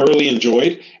have thoroughly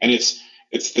enjoyed, and it's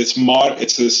this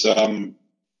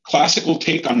classical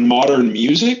take on modern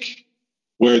music,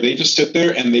 where they just sit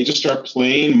there and they just start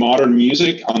playing modern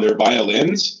music on their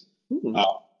violins.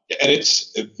 And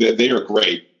they are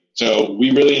great. So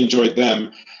we really enjoyed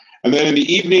them. And then in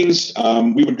the evenings,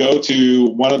 we would go to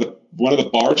one of the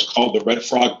bars called the Red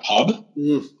Frog Pub.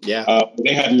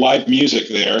 They had live music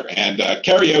there, and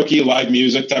karaoke, live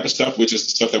music type of stuff, which is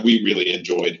the stuff that we really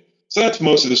enjoyed. So that's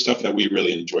most of the stuff that we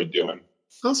really enjoyed doing.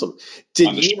 Awesome.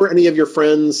 Did you or any of your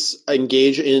friends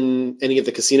engage in any of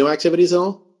the casino activities at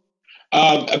all?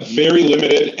 Very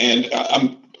limited, and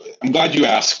I'm glad you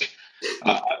asked.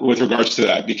 With regards to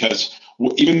that, because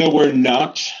even though we're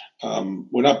not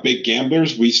big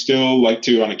gamblers, we still like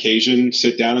to, on occasion,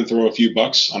 sit down and throw a few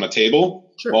bucks on a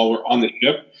table while we're on the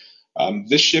ship.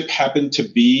 This ship happened to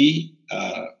be,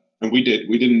 and we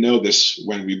didn't know this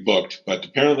when we booked, but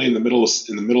apparently in the middle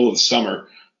of the summer,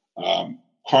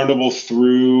 Carnival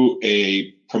threw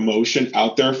a promotion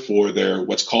out there for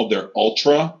what's called their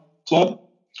Ultra Club,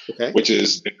 which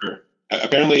is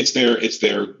it's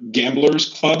their gamblers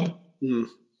club.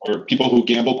 Or people who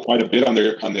gamble quite a bit on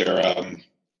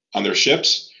their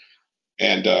ships,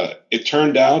 and it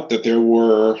turned out that there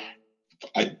were,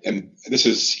 and this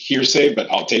is hearsay, but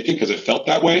I'll take it because it felt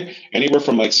that way, anywhere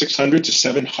from like 600 to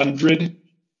 700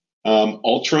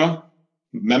 Ultra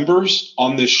members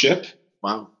on this ship.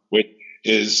 Wow, which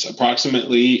is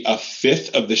approximately a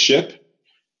fifth of the ship,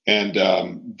 and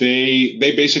they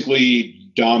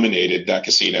basically dominated that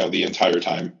casino the entire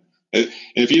time. And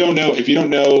if you don't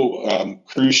know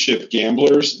cruise ship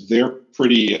gamblers, they're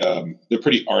pretty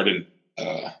ardent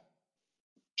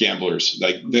gamblers.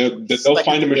 Like they'll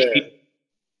find a machine.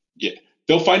 Yeah,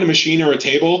 they'll find a machine or a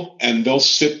table, and they'll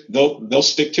stick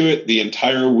to it the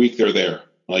entire week they're there.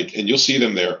 Like, and you'll see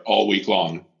them there all week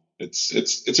long.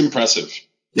 It's impressive.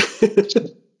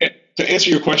 To answer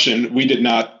your question, we did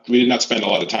not spend a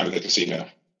lot of time at the casino.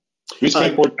 We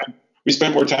spent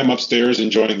more time upstairs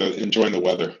enjoying the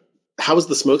weather. How was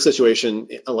the smoke situation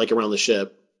like around the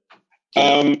ship?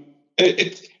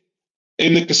 It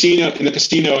In the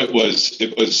casino, it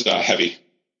was heavy.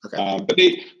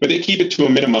 Okay. But they keep it to a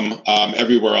minimum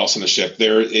everywhere else on the ship.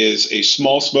 There is a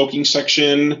small smoking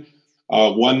section,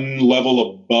 one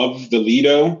level above the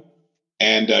Lido,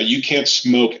 and you can't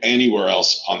smoke anywhere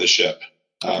else on the ship.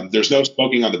 There's no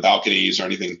smoking on the balconies or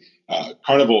anything.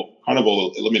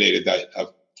 Carnival eliminated that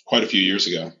quite a few years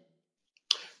ago.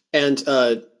 And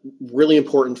really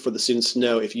important for the students to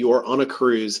know, if you are on a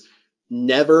cruise,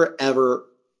 never, ever,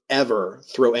 ever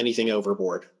throw anything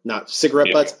overboard. Not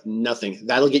cigarette butts, nothing.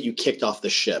 That'll get you kicked off the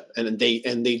ship. And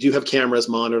they do have cameras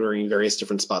monitoring various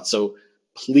different spots. So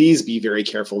please be very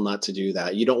careful not to do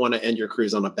that. You don't want to end your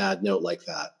cruise on a bad note like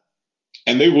that.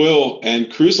 And they will,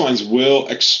 and cruise lines will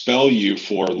expel you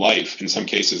for life in some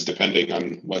cases, depending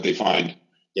on what they find.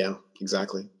 Yeah,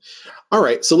 exactly. All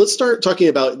right, so let's start talking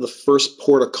about the first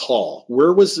port of call.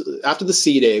 After the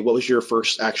sea day, what was your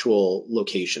first actual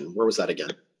location? Where was that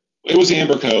again? It was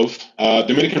Amber Cove,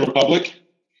 Dominican Republic.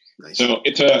 Nice. So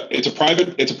it's a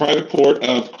private port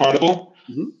of Carnival.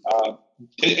 Mm-hmm.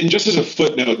 And just as a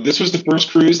footnote, this was the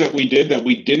first cruise that we did that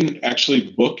we didn't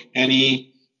actually book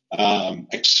any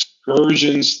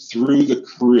excursions through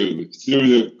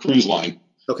the cruise line.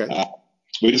 Okay.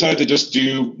 We decided to just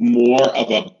do more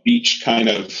of a beach kind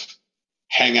of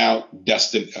hangout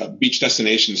beach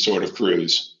destination sort of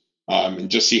cruise, and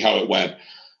just see how it went.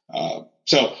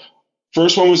 So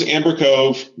first one was Amber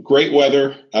Cove, great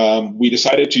weather. We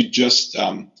decided to just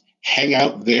hang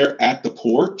out there at the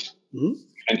port. Mm-hmm.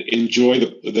 And enjoy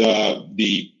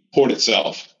the port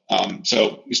itself.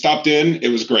 So we stopped in. It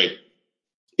was great.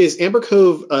 Is Amber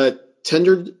Cove a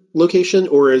tendered location,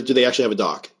 or do they actually have a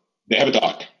dock? They have a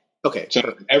dock. Okay. So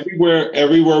perfect.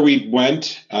 everywhere we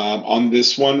went on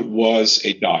this one was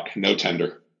a dock, no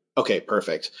tender. Okay,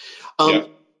 perfect.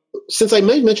 Since I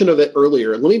made mention of it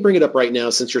earlier, let me bring it up right now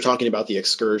since you're talking about the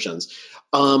excursions.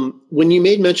 When you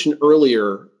made mention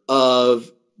earlier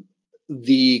of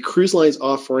the cruise lines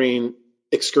offering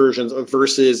excursions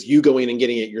versus you going and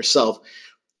getting it yourself,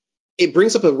 it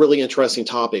brings up a really interesting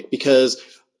topic, because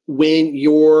when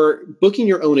you're booking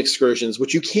your own excursions,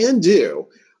 which you can do,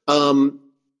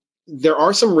 there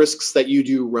are some risks that you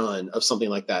do run of something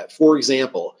like that. For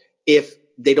example, if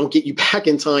they don't get you back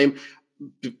in time,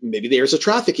 maybe there's a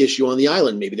traffic issue on the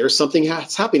island, maybe there's something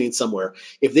that's happening somewhere.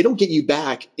 If they don't get you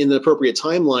back in the appropriate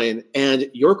timeline and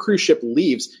your cruise ship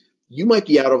leaves, you might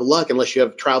be out of luck unless you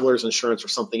have traveler's insurance or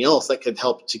something else that could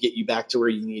help to get you back to where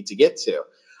you need to get to.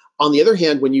 On the other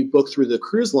hand, when you book through the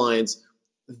cruise lines,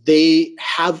 they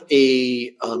have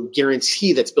a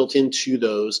guarantee that's built into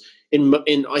those in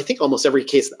I think almost every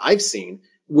case that I've seen,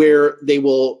 where they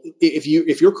will,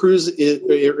 if your cruise is,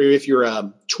 or if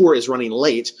your tour is running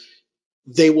late,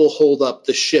 they will hold up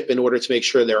the ship in order to make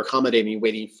sure they're accommodating,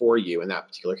 waiting for you in that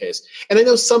particular case. And I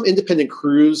know some independent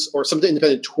cruise or some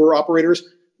independent tour operators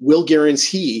will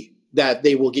guarantee that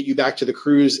they will get you back to the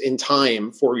cruise in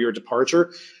time for your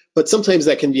departure. But sometimes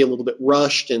that can be a little bit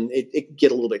rushed and it can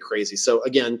get a little bit crazy. So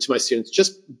again, to my students,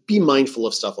 just be mindful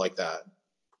of stuff like that.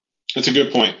 That's a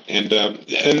good point. And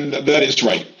that is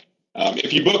right.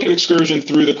 If you book an excursion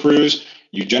through the cruise,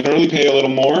 you generally pay a little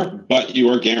more, but you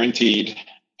are guaranteed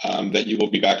that you will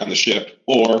be back on the ship,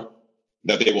 or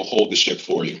that they will hold the ship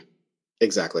for you.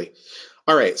 Exactly.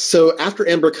 All right. So after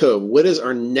Amber Cove, what is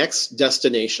our next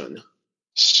destination?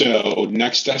 So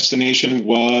next destination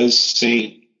was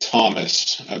St.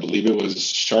 Thomas. I believe it was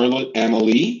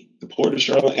Charlotte-Amalie, the port of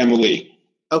Charlotte-Amalie.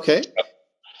 Okay.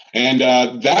 And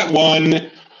that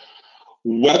one,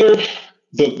 whether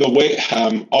the way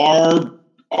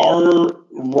our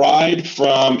ride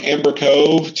from Amber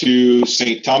Cove to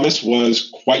St. Thomas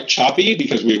was quite choppy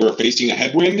because we were facing a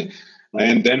headwind,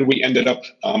 and then we ended up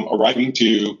arriving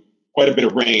to quite a bit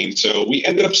of rain. So we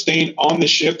ended up staying on the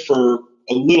ship for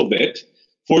a little bit.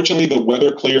 Fortunately, the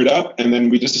weather cleared up, and then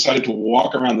we just decided to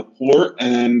walk around the port.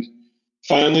 And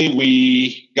finally,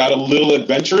 we got a little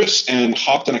adventurous and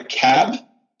hopped in a cab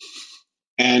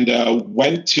and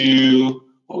went to,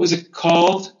 what was it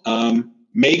called?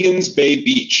 Megan's Bay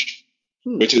Beach,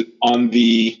 which is on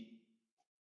the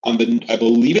I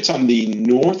believe it's on the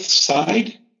north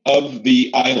side of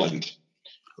the island.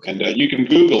 And you can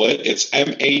Google it. It's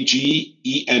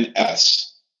Magens.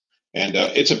 And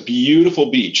it's a beautiful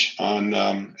beach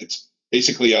it's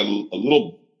basically a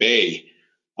little bay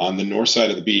on the north side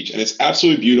of the beach. And it's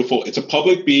absolutely beautiful. It's a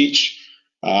public beach.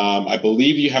 I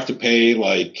believe you have to pay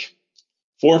like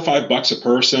 $4 or $5 a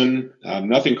person,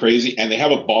 nothing crazy. And they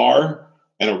have a bar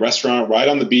and a restaurant right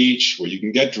on the beach where you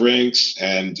can get drinks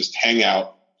and just hang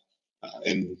out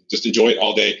and just enjoy it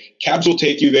all day. Cabs will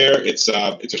take you there. It's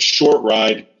a short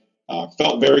ride.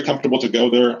 Felt very comfortable to go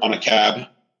there on a cab.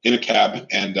 in a cab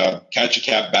and catch a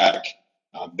cab back.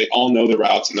 They all know the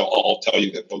routes, and they'll all tell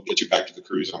you that they'll get you back to the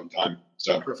cruise on time.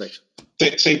 So Perfect.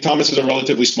 St. Thomas is a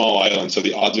relatively small island, so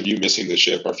the odds of you missing the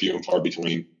ship are few and far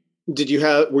between.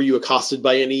 Were you accosted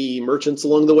by any merchants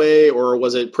along the way, or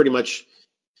was it pretty much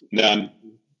None?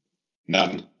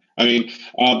 I mean,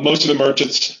 most of the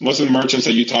merchants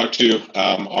that you talk to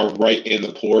are right in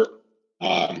the port,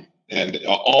 and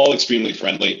all extremely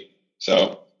friendly.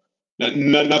 So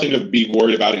nothing to be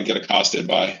worried about and get accosted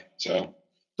by. So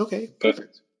okay?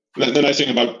 Perfect. The nice thing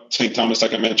about St. Thomas,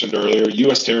 like I mentioned earlier,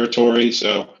 U.S. territory,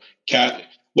 so a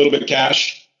little bit of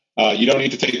cash. You don't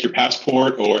need to take your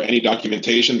passport or any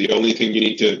documentation. The only thing you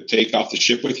need to take off the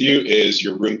ship with you is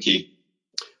your room key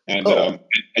and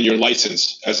your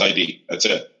license as ID. That's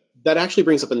it. That actually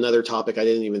brings up another topic I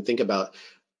didn't even think about.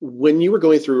 When you were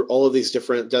going through all of these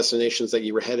different destinations that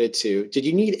you were headed to, did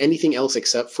you need anything else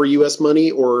except for U.S. money,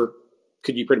 or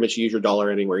could you pretty much use your dollar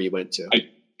anywhere you went to?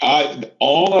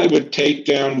 All I would take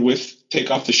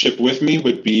off the ship with me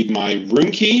would be my room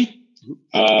key,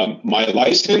 my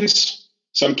license,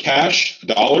 some cash,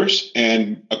 dollars,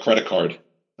 and a credit card.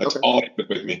 That's all I took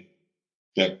with me.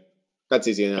 Yeah, that's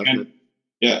easy enough.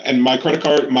 And my credit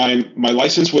card, my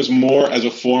license was more as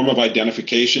a form of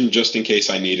identification, just in case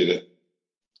I needed it.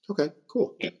 Okay,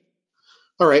 cool. Yeah.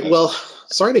 All right. Well,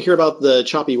 sorry to hear about the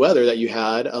choppy weather that you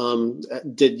had.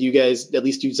 Did you guys at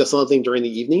least use something during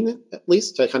the evening, at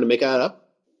least, to kind of make that up?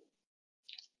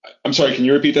 I'm sorry, can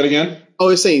you repeat that again? I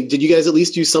was saying, did you guys at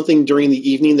least do something during the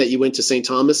evening that you went to St.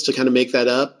 Thomas to kind of make that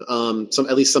up?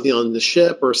 At least something on the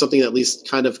ship, or something at least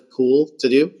kind of cool to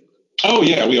do? Oh,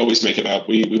 yeah, we always make it up.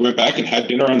 We went back and had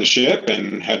dinner on the ship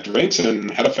and had drinks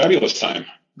and had a fabulous time.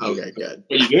 Okay, good.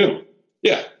 What you do.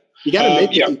 Yeah. You got to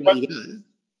make it.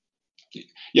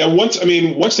 Yeah, once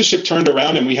the ship turned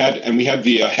around and we had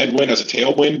the headwind as a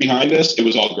tailwind behind us, it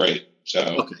was all great.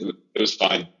 So it was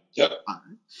fine. Yep. All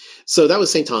right. So that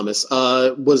was St. Thomas.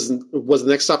 Was the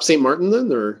next stop St. Martin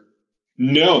then, or?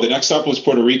 No, the next stop was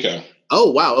Puerto Rico.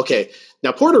 Oh, wow. Okay.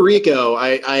 Now, Puerto Rico,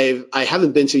 I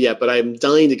haven't been to yet, but I'm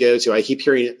dying to go to. I keep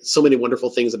hearing so many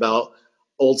wonderful things about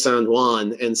Old San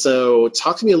Juan. And so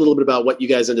talk to me a little bit about what you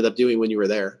guys ended up doing when you were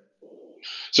there.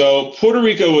 So Puerto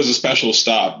Rico was a special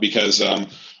stop because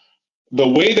the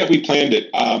way that we planned it,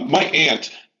 my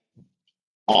aunt,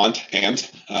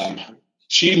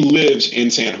 she lives in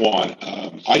San Juan.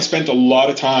 I spent a lot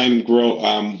of time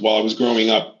while I was growing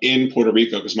up in Puerto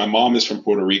Rico because my mom is from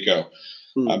Puerto Rico.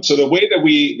 So the way that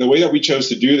we chose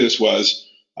to do this was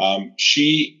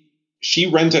she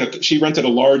rented a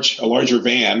larger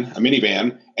van, a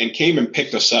minivan, and came and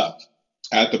picked us up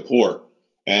at the port.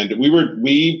 And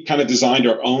we kind of designed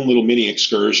our own little mini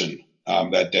excursion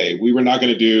that day. We were not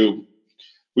going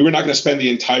to spend the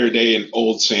entire day in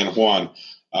Old San Juan.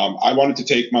 I wanted to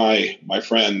take my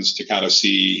friends to kind of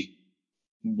see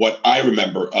what I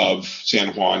remember of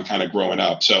San Juan kind of growing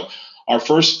up. So our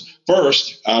first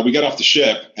we got off the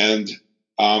ship and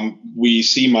we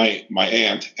see my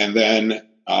aunt, and then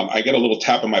I get a little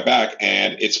tap on my back,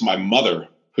 and it's my mother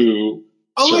who.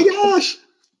 Oh my gosh!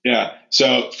 Yeah.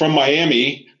 So from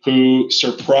Miami, who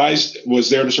was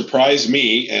there to surprise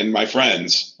me and my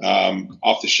friends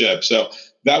off the ship. So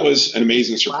that was an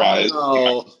amazing surprise.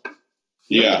 Wow.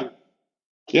 Yeah.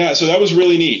 Yeah. So that was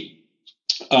really neat.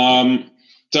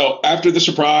 So after the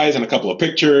surprise and a couple of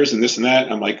pictures and this and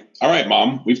that, I'm like, all right,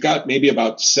 Mom, we've got maybe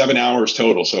about 7 hours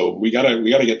total. So we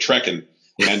gotta get trekking.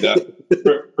 And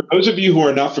for those of you who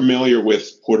are not familiar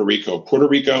with Puerto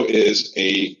Rico is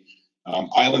a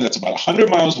island that's about 100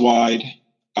 miles wide,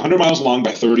 100 miles long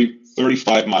by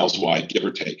 35 miles wide, give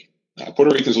or take.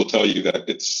 Puerto Ricans will tell you that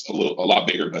it's a lot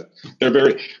bigger, but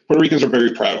Puerto Ricans are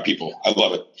very proud people. I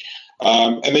love it.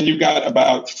 And then you've got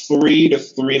about 3 to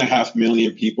 3.5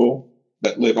 million people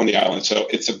that live on the island. So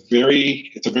it's a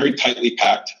very tightly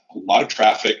packed, a lot of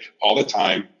traffic all the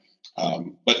time,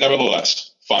 but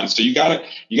nevertheless fun. So you gotta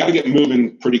get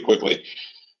moving pretty quickly.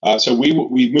 So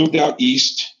we moved out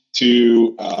east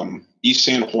to East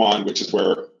San Juan, which is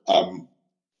where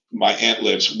my aunt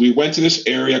lives. We went to this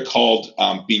area called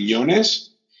Piñones,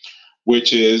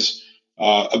 which is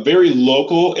a very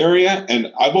local area,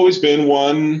 and I've always been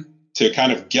one to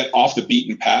kind of get off the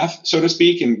beaten path, so to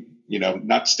speak, and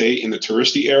not stay in the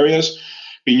touristy areas.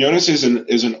 Piñones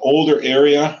is an older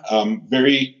area,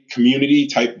 very community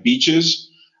type beaches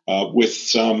with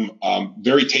some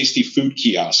very tasty food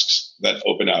kiosks that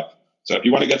open up. So if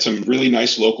you want to get some really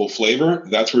nice local flavor,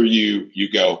 that's where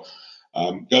you go.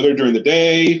 Go there during the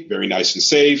day, very nice and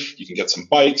safe. You can get some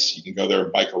bikes. You can go there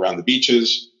and bike around the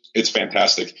beaches. It's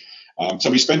fantastic. So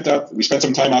we spent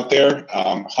some time out there,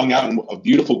 hung out on a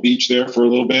beautiful beach there for a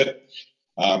little bit.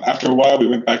 After a while, we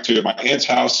went back to my aunt's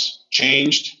house,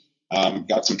 changed,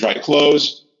 got some dry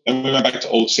clothes, and we went back to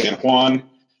Old San Juan.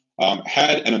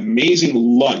 Had an amazing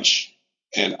lunch,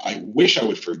 and I wish I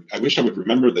would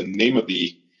remember the name of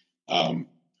the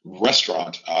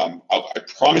restaurant. I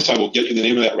promise I will get you the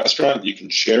name of that restaurant. You can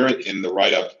share it in the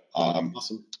write-up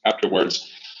Awesome.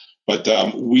 afterwards. But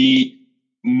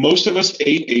most of us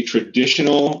ate a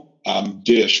traditional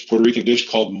Puerto Rican dish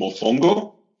called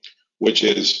mofongo, which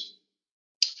is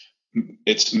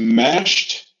it's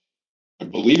mashed. I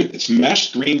believe it's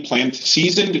mashed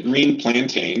seasoned green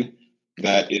plantain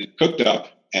that is cooked up,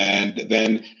 and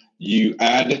then you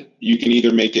can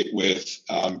either make it with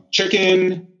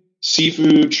chicken,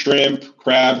 seafood, shrimp,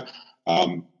 crab,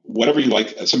 whatever you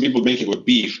like. Some people make it with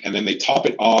beef, and then they top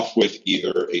it off with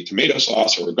either a tomato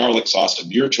sauce or a garlic sauce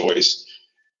of your choice,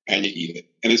 and you eat it.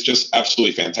 And it's just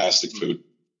absolutely fantastic food.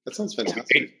 That sounds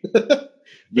fantastic.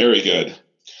 Very good.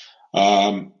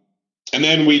 And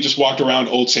then we just walked around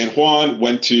Old San Juan,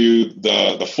 went to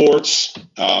the forts,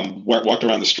 walked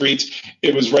around the streets.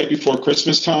 It was right before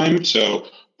Christmas time, so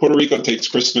Puerto Rico takes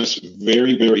Christmas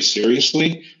very, very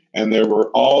seriously. And there were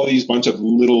all these bunch of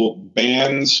little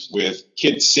bands with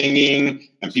kids singing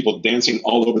and people dancing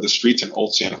all over the streets in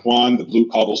Old San Juan, the blue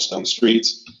cobblestone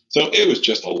streets. So it was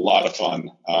just a lot of fun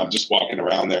just walking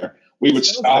around there. We would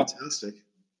stop. Fantastic.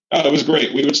 It was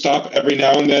great. We would stop every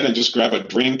now and then and just grab a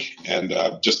drink and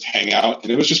just hang out.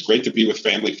 And it was just great to be with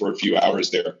family for a few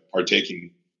hours there,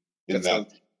 partaking in that.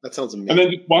 That sounds amazing.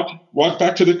 And then walked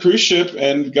back to the cruise ship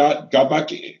and got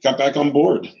back on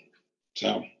board.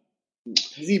 So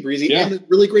easy breezy, yeah. And a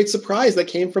really great surprise that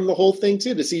came from the whole thing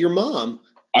too, to see your mom.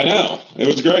 I know, it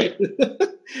was great.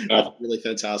 Really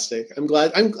fantastic. I'm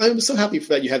glad. I'm so happy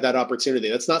that you had that opportunity.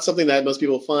 That's not something that most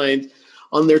people find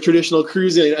on their traditional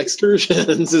cruising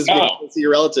excursions, is being able to see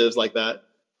your relatives like that.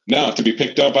 No, to be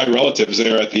picked up by relatives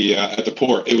there at the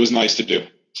port, it was nice to do.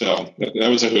 So that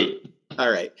was a hoot.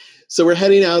 All right. So we're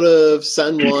heading out of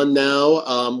San Juan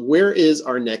now. Where is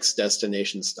our next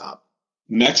destination stop?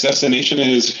 Next destination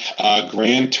is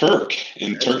Grand Turk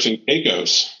in Turks and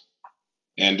Caicos.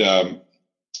 And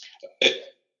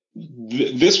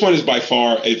this one is by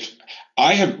far, this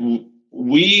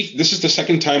is the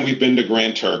second time we've been to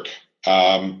Grand Turk.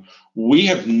 We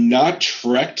have not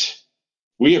trekked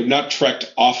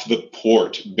off the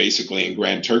port basically in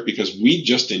Grand Turk because we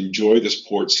just enjoy this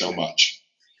port so much.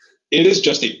 It is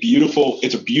just a beautiful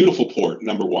port,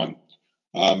 number one,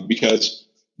 because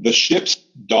the ships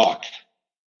dock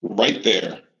right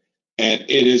there and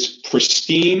it is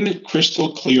pristine,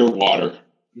 crystal clear water.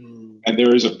 And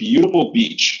there is a beautiful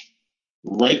beach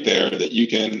right there that you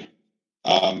can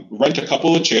rent a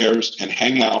couple of chairs and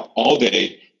hang out all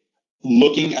day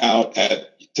looking out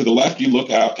to the left. You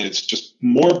look out and it's just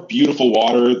more beautiful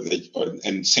water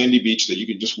and sandy beach that you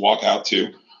can just walk out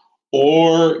to,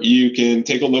 or you can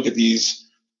take a look at these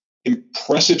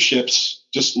impressive ships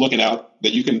just looking out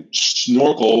that you can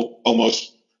snorkel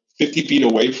almost 50 feet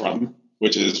away from,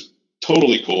 which is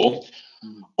totally cool.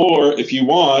 Or if you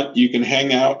want, you can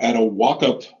hang out at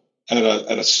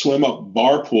a swim up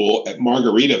bar pool at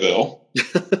Margaritaville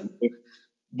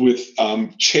with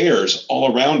chairs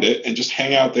all around it and just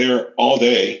hang out there all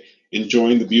day,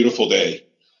 enjoying the beautiful day.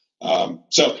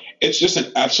 So it's just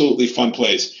an absolutely fun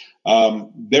place.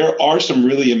 There are some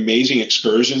really amazing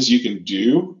excursions you can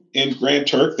do in Grand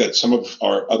Turk that some of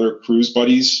our other cruise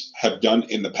buddies have done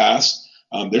in the past.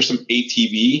 There's some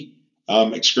ATV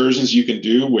excursions you can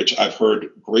do, which I've heard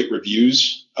great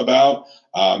reviews about.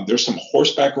 There's some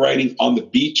horseback riding on the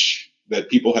beach that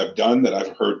people have done that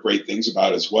I've heard great things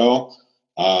about as well.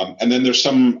 And then there's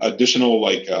some additional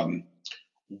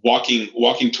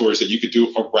walking tours that you could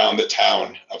do around the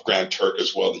town of Grand Turk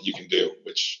as well that you can do,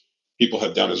 which people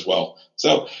have done as well.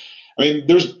 So, I mean,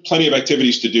 there's plenty of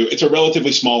activities to do. It's a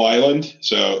relatively small island,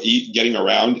 so getting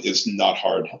around is not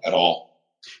hard at all.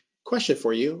 Question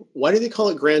for you. Why do they call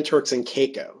it Grand Turks and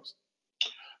Caicos?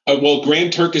 Well,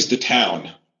 Grand Turk is the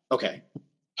town. Okay.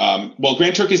 Well,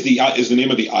 Grand Turk is the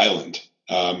name of the island.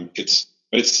 It's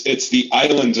the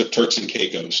islands of Turks and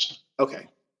Caicos. Okay.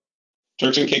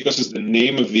 Turks and Caicos is the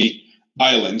name of the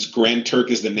islands. Grand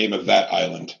Turk is the name of that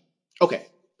island. Okay.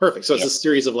 Perfect. So it's a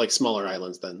series of smaller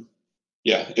islands then.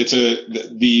 Yeah, it's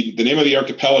the name of the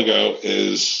archipelago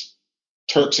is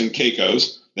Turks and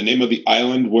Caicos. The name of the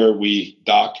island where we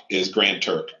dock is Grand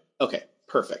Turk. Okay,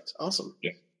 perfect, awesome.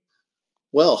 Yeah.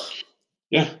 Well.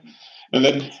 Yeah, and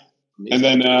then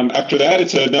after that,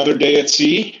 it's another day at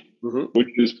sea, which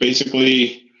is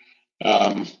basically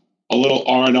a little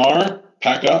R&R,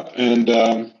 pack up,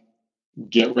 and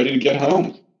get ready to get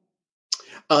home.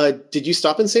 Did you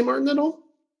stop in St. Martin at all?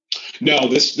 No,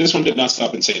 this one did not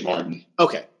stop in St. Martin.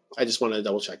 Okay. I just wanted to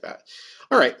double check that.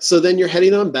 All right. So then you're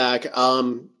heading on back.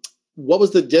 What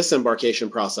was the disembarkation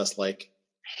process like?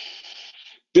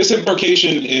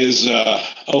 Disembarkation is a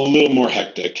little more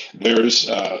hectic. There's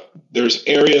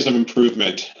areas of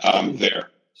improvement there.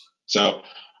 So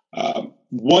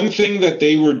one thing that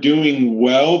they were doing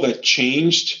well that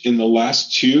changed in the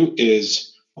last two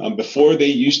is before they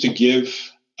used to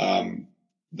give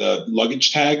the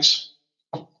luggage tags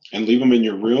and leave them in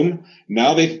your room.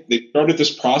 Now they started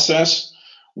this process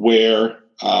where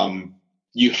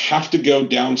you have to go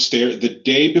downstairs the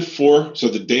day before. So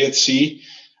the day at sea,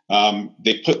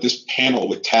 they put this panel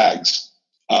with tags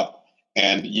up,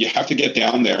 and you have to get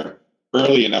down there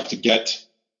early enough to get,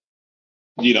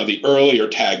 the earlier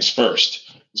tags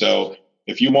first. So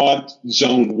if you want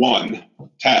zone 1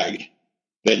 tag,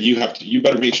 then you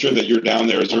better make sure that you're down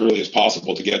there as early as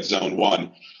possible to get zone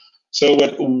 1. So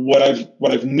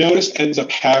what I've noticed ends up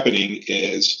happening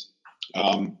is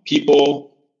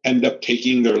people end up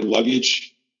taking their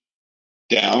luggage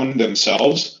down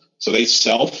themselves, so they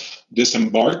self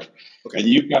disembark, and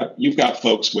you've got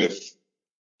folks with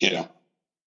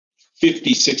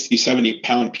 50, 60, 70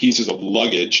 pound pieces of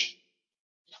luggage,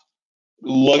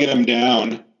 lugging them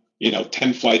down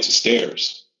 10 flights of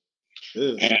stairs.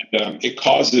 Ew. And it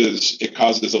causes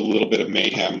a little bit of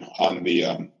mayhem on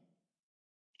the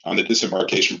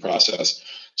disembarkation process.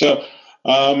 So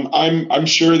I'm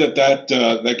sure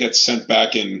that gets sent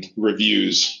back in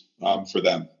reviews for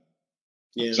them.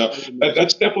 Yeah. So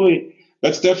that's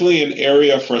definitely an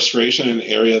area of frustration, an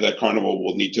area that Carnival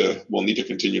will need to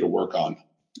continue to work on.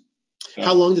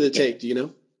 How long did it take? Do you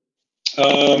know?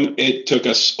 It took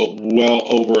us well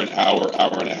over an hour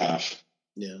and a half.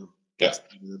 Yeah. Yeah. That's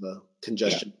kind of a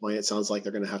congestion point. It sounds like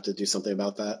they're going to have to do something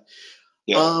about that.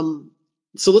 Yeah.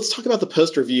 So let's talk about the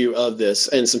post review of this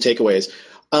and some takeaways.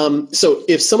 So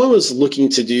if someone was looking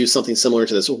to do something similar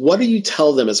to this, what do you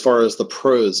tell them as far as the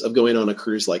pros of going on a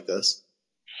cruise like this?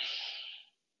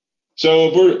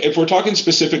 So if we're talking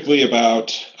specifically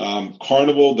about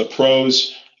Carnival, the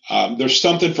pros, there's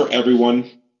something for everyone.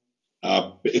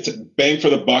 It's a bang for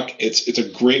the buck. It's a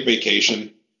great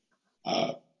vacation,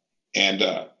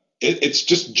 and it's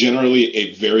just generally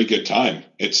a very good time.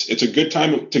 It's a good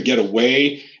time to get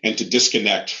away and to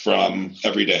disconnect from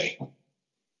every day.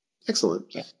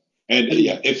 Excellent. And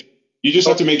if you just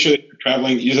have to make sure that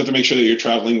you're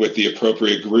traveling with the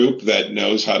appropriate group that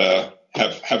knows how to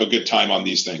have a good time on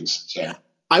these things. So. Yeah.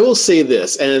 I will say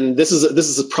this, and this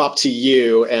is a prop to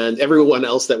you and everyone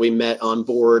else that we met on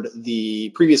board the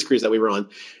previous cruise that we were on.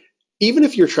 Even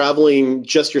if you're traveling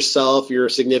just yourself, your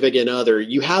significant other,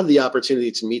 you have the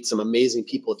opportunity to meet some amazing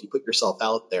people if you put yourself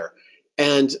out there.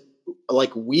 And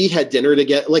like we had dinner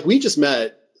together, like we just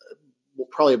met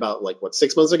probably about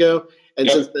 6 months ago. And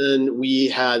Since then we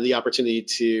had the opportunity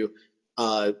to,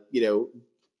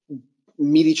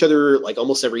 meet each other like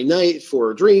almost every night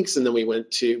for drinks. And then we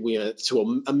went to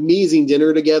an amazing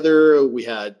dinner together. We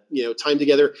had, time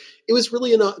together. It was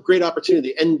really a great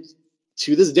opportunity. And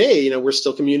to this day, we're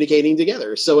still communicating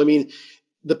together. So, I mean,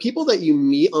 the people that you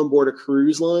meet on board a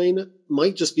cruise line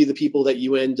might just be the people that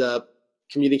you end up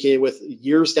communicating with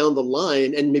years down the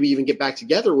line and maybe even get back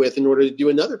together with in order to do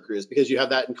another cruise because you have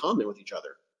that in common with each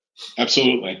other.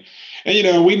 Absolutely.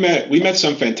 And, we met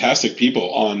some fantastic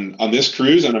people on this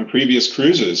cruise and on previous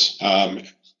cruises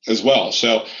as well.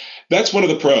 So that's one of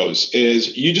the pros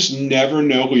is you just never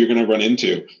know who you're going to run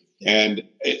into. And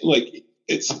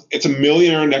it's a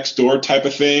millionaire next door type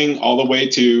of thing, all the way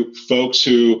to folks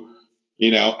who,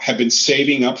 have been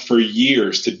saving up for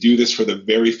years to do this for the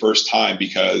very first time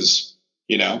because,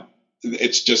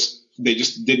 they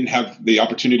just didn't have the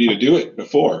opportunity to do it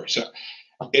before. So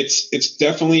it's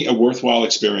definitely a worthwhile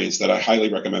experience that I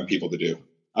highly recommend people to do.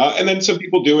 And then some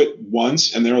people do it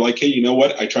once and they're like, hey, you know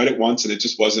what? I tried it once and it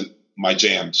just wasn't my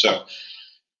jam. So,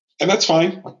 and that's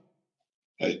fine.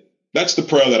 That's the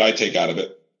pro that I take out of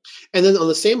it. And then on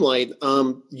the same line,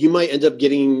 you might end up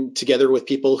getting together with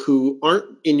people who aren't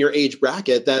in your age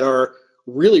bracket that are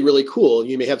really, really cool.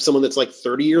 You may have someone that's like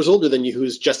 30 years older than you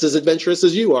who's just as adventurous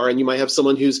as you are. And you might have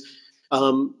someone who's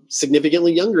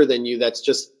significantly younger than you that's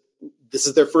just, this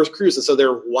is their first cruise. And so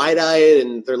they're wide-eyed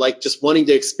and they're like just wanting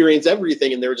to experience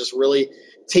everything. And they're just really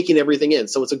taking everything in.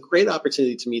 So it's a great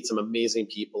opportunity to meet some amazing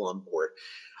people on board.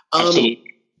 Absolutely.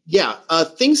 Yeah.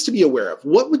 Things to be aware of.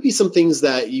 What would be some things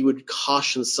that you would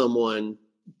caution someone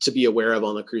to be aware of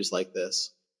on a cruise like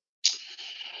this?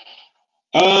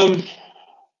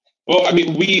 Well, I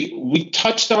mean, we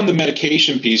touched on the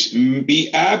medication piece. Be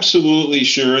absolutely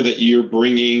sure that you're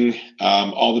bringing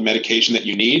all the medication that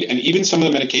you need, and even some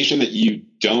of the medication that you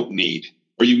don't need,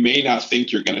 or you may not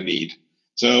think you're going to need.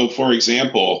 So, for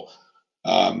example,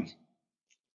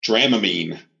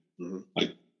 Dramamine,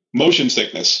 like motion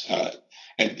sickness,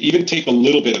 and even take a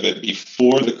little bit of it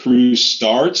before the cruise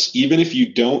starts. Even if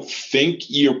you don't think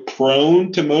you're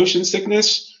prone to motion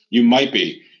sickness, you might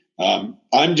be.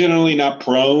 I'm generally not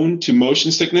prone to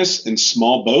motion sickness in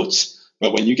small boats,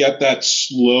 but when you get that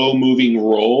slow moving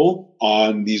roll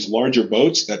on these larger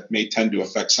boats, that may tend to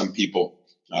affect some people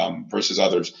versus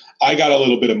others. I got a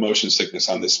little bit of motion sickness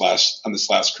on this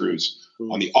last cruise.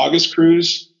 On the August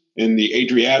cruise in the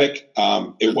Adriatic,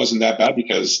 it wasn't that bad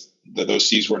because those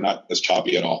seas were not as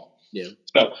choppy at all. Yeah.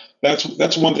 So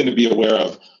that's one thing to be aware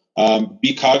of.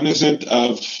 Be cognizant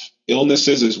of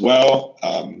illnesses as well.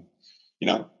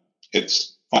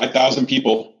 It's 5,000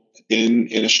 people in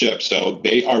a ship, so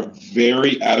they are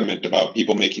very adamant about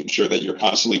people making sure that you're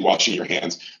constantly washing your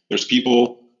hands. There's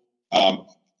people,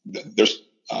 there's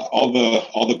all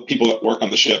the people that work on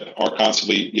the ship are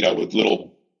constantly, with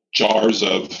little jars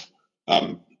of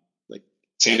like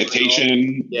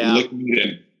sanitation, liquid,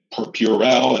 and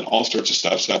Purell, and all sorts of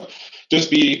stuff. So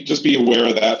just be aware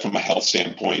of that from a health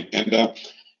standpoint. And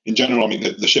in general, I mean,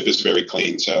 the ship is very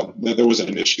clean, so there wasn't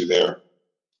an issue there.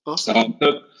 Awesome.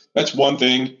 That's one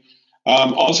thing.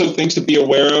 Also, things to be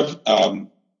aware of: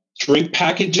 drink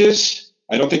packages.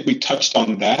 I don't think we touched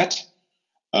on that.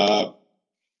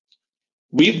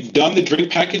 We've done the drink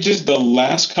packages the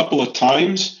last couple of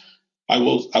times. I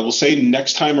will say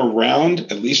next time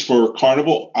around, at least for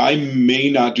Carnival, I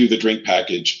may not do the drink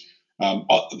package.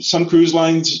 Some cruise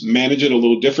lines manage it a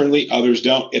little differently, others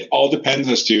don't. It all depends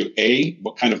as to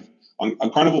what kind of on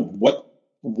Carnival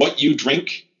what you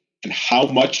drink and how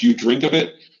much you drink of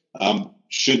it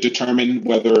should determine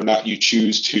whether or not you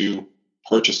choose to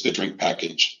purchase the drink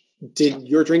package. Did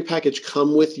your drink package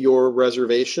come with your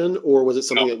reservation, or was it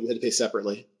something that you had to pay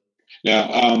separately?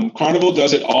 Yeah, Carnival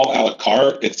does it all a la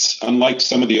carte. It's unlike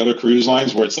some of the other cruise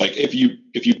lines where it's like if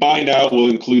you buy now, we'll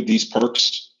include these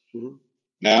perks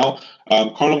now.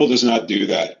 Carnival does not do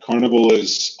that. Carnival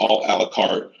is all a la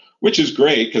carte, which is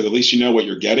great because at least you know what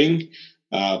you're getting.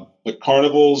 But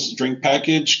Carnival's drink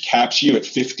package caps you at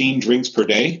 15 drinks per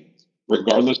day,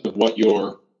 regardless of what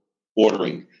you're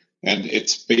ordering. And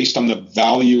it's based on the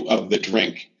value of the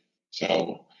drink.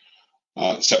 So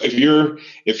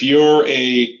if you're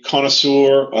a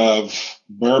connoisseur of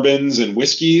bourbons and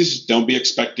whiskeys, don't be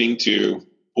expecting to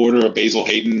order a Basil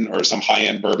Hayden or some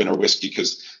high-end bourbon or whiskey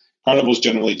because Carnival's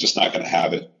generally just not going to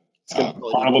have it.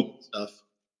 Carnival stuff.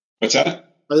 What's that? I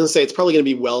was going to say it's probably going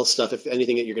to be well stuff, if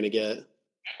anything, that you're going to get.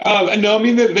 No, I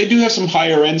mean they do have some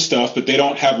higher end stuff, but they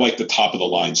don't have like the top of the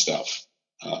line stuff.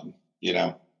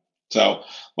 So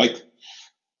like,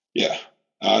 yeah.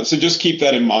 So just keep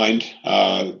that in mind.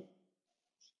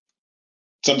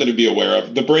 Something to be aware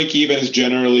of. The break even is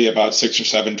generally about 6 or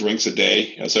 7 drinks a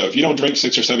day. So if you don't drink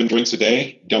 6 or 7 drinks a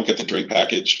day, don't get the drink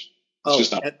package. It's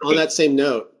just not on that same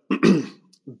note,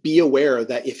 be aware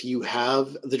that if you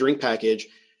have the drink package,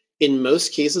 in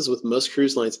most cases with most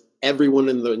cruise lines, everyone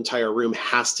in the entire room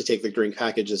has to take the drink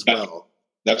package as well.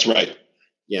 That's right.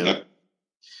 Yeah. Yep.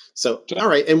 So, all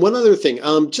right. And one other thing,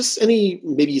 just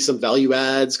maybe some value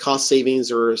adds, cost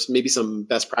savings, or maybe some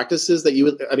best practices that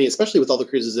especially with all the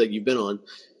cruises that you've been on,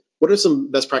 what are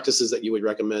some best practices that you would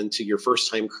recommend to your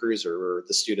first time cruiser or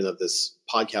the student of this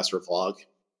podcast or vlog?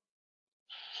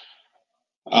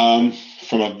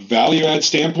 From a value add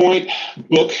standpoint,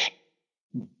 book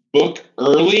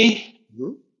early.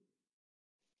 Mm-hmm.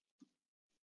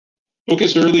 Book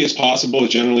as early as possible is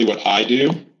generally what I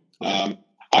do.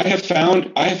 I have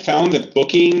found that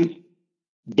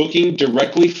booking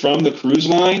directly from the cruise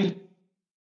line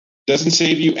doesn't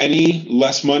save you any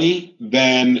less money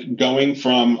than going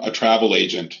from a travel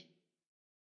agent,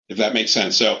 if that makes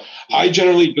sense. So I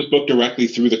generally just book directly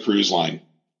through the cruise line,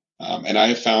 and I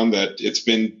have found that it's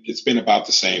been about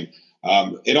the same.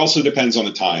 It also depends on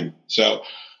the time. So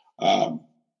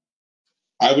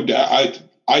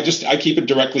I keep it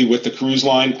directly with the cruise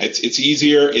line. It's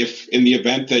easier if in the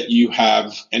event that you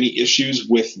have any issues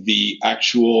with the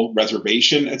actual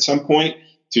reservation at some point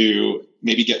to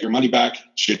maybe get your money back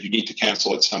should you need to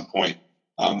cancel at some point,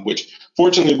 which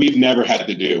fortunately we've never had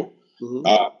to do.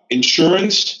 Mm-hmm.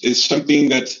 Insurance is something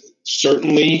that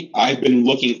certainly I've been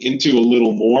looking into a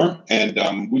little more,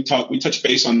 and we touched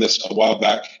base on this a while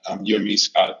back, you and me,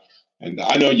 Scott. And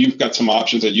I know you've got some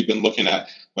options that you've been looking at.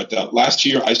 But last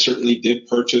year, I certainly did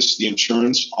purchase the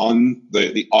insurance on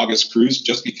the August cruise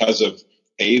just because of,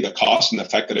 the cost and the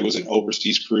fact that it was an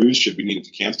overseas cruise should we need to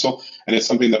cancel. And it's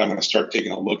something that I'm going to start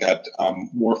taking a look at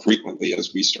more frequently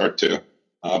as we start to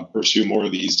pursue more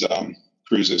of these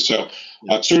cruises. So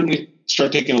certainly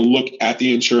start taking a look at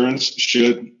the insurance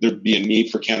should there be a need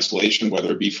for cancellation,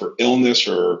 whether it be for illness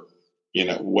or,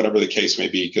 whatever the case may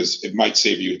be, because it might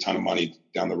save you a ton of money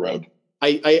down the road.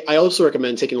 I also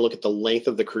recommend taking a look at the length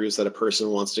of the cruise that a person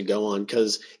wants to go on,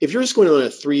 because if you're just going on a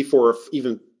 3, 4,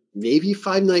 even maybe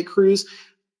 5-night cruise,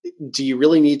 do you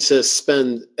really need to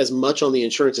spend as much on the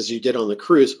insurance as you did on the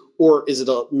cruise? Or is it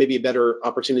maybe a better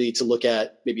opportunity to look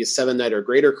at maybe a 7-night or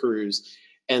greater cruise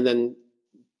and then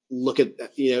look at,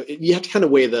 you have to kind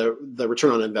of weigh the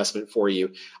return on investment for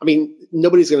you. I mean,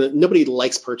 nobody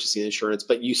likes purchasing insurance,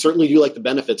 but you certainly do like the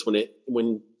benefits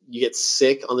when you get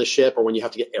sick on the ship or when you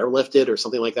have to get airlifted or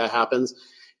something like that happens.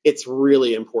 It's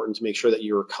really important to make sure that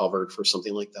you're covered for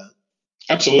something like that.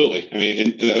 Absolutely. I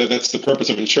mean, that's the purpose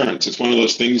of insurance. It's one of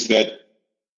those things that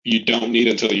you don't need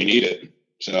until you need it.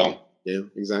 So. Yeah,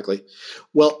 exactly.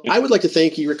 Well, I would like to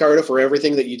thank you, Ricardo, for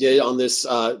everything that you did on this,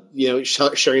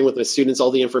 sharing with the students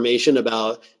all the information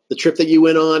about the trip that you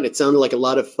went on. It sounded like a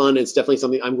lot of fun. It's definitely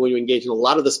something I'm going to engage in a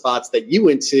lot of the spots that you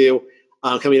went to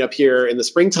coming up here in the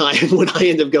springtime when I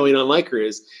end up going on my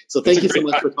cruise. So thank you so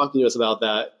much for talking to us about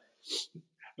that.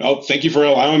 Well, thank you for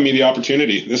allowing me the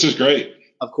opportunity. This is great.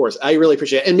 Of course. I really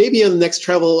appreciate it. And maybe on the next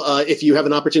travel, if you have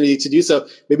an opportunity to do so,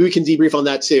 maybe we can debrief on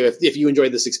that too, if you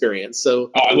enjoyed this experience. So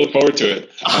I look forward to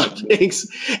it. Thanks.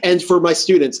 And for my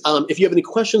students, if you have any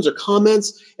questions or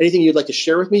comments, anything you'd like to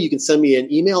share with me, you can send me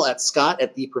an email at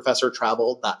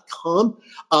scott@theprofessortravel.com.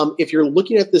 If you're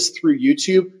looking at this through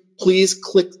YouTube, please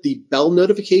click the bell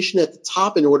notification at the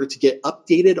top in order to get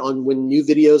updated on when new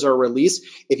videos are released.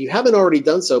 If you haven't already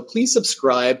done so, please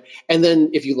subscribe. And then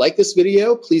if you like this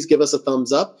video, please give us a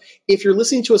thumbs up. If you're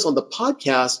listening to us on the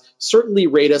podcast, certainly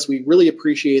rate us. We really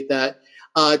appreciate that.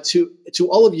 To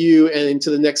all of you, and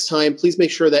until the next time, please make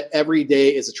sure that every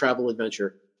day is a travel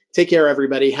adventure. Take care,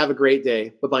 everybody. Have a great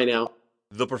day. Bye-bye now.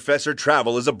 The Professor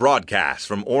Travel is a broadcast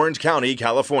from Orange County,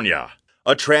 California.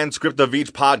 A transcript of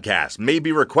each podcast may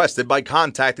be requested by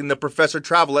contacting the Professor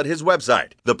Travel at his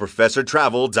website,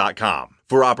 theprofessortravel.com.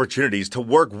 For opportunities to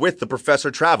work with the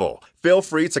Professor Travel, feel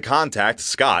free to contact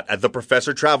Scott at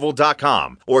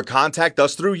theprofessortravel.com or contact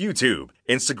us through YouTube,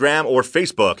 Instagram, or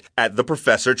Facebook at The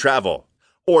Professor Travel,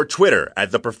 or Twitter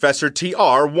at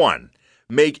TheProfessorTR1.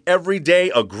 Make every day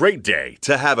a great day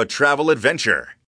to have a travel adventure.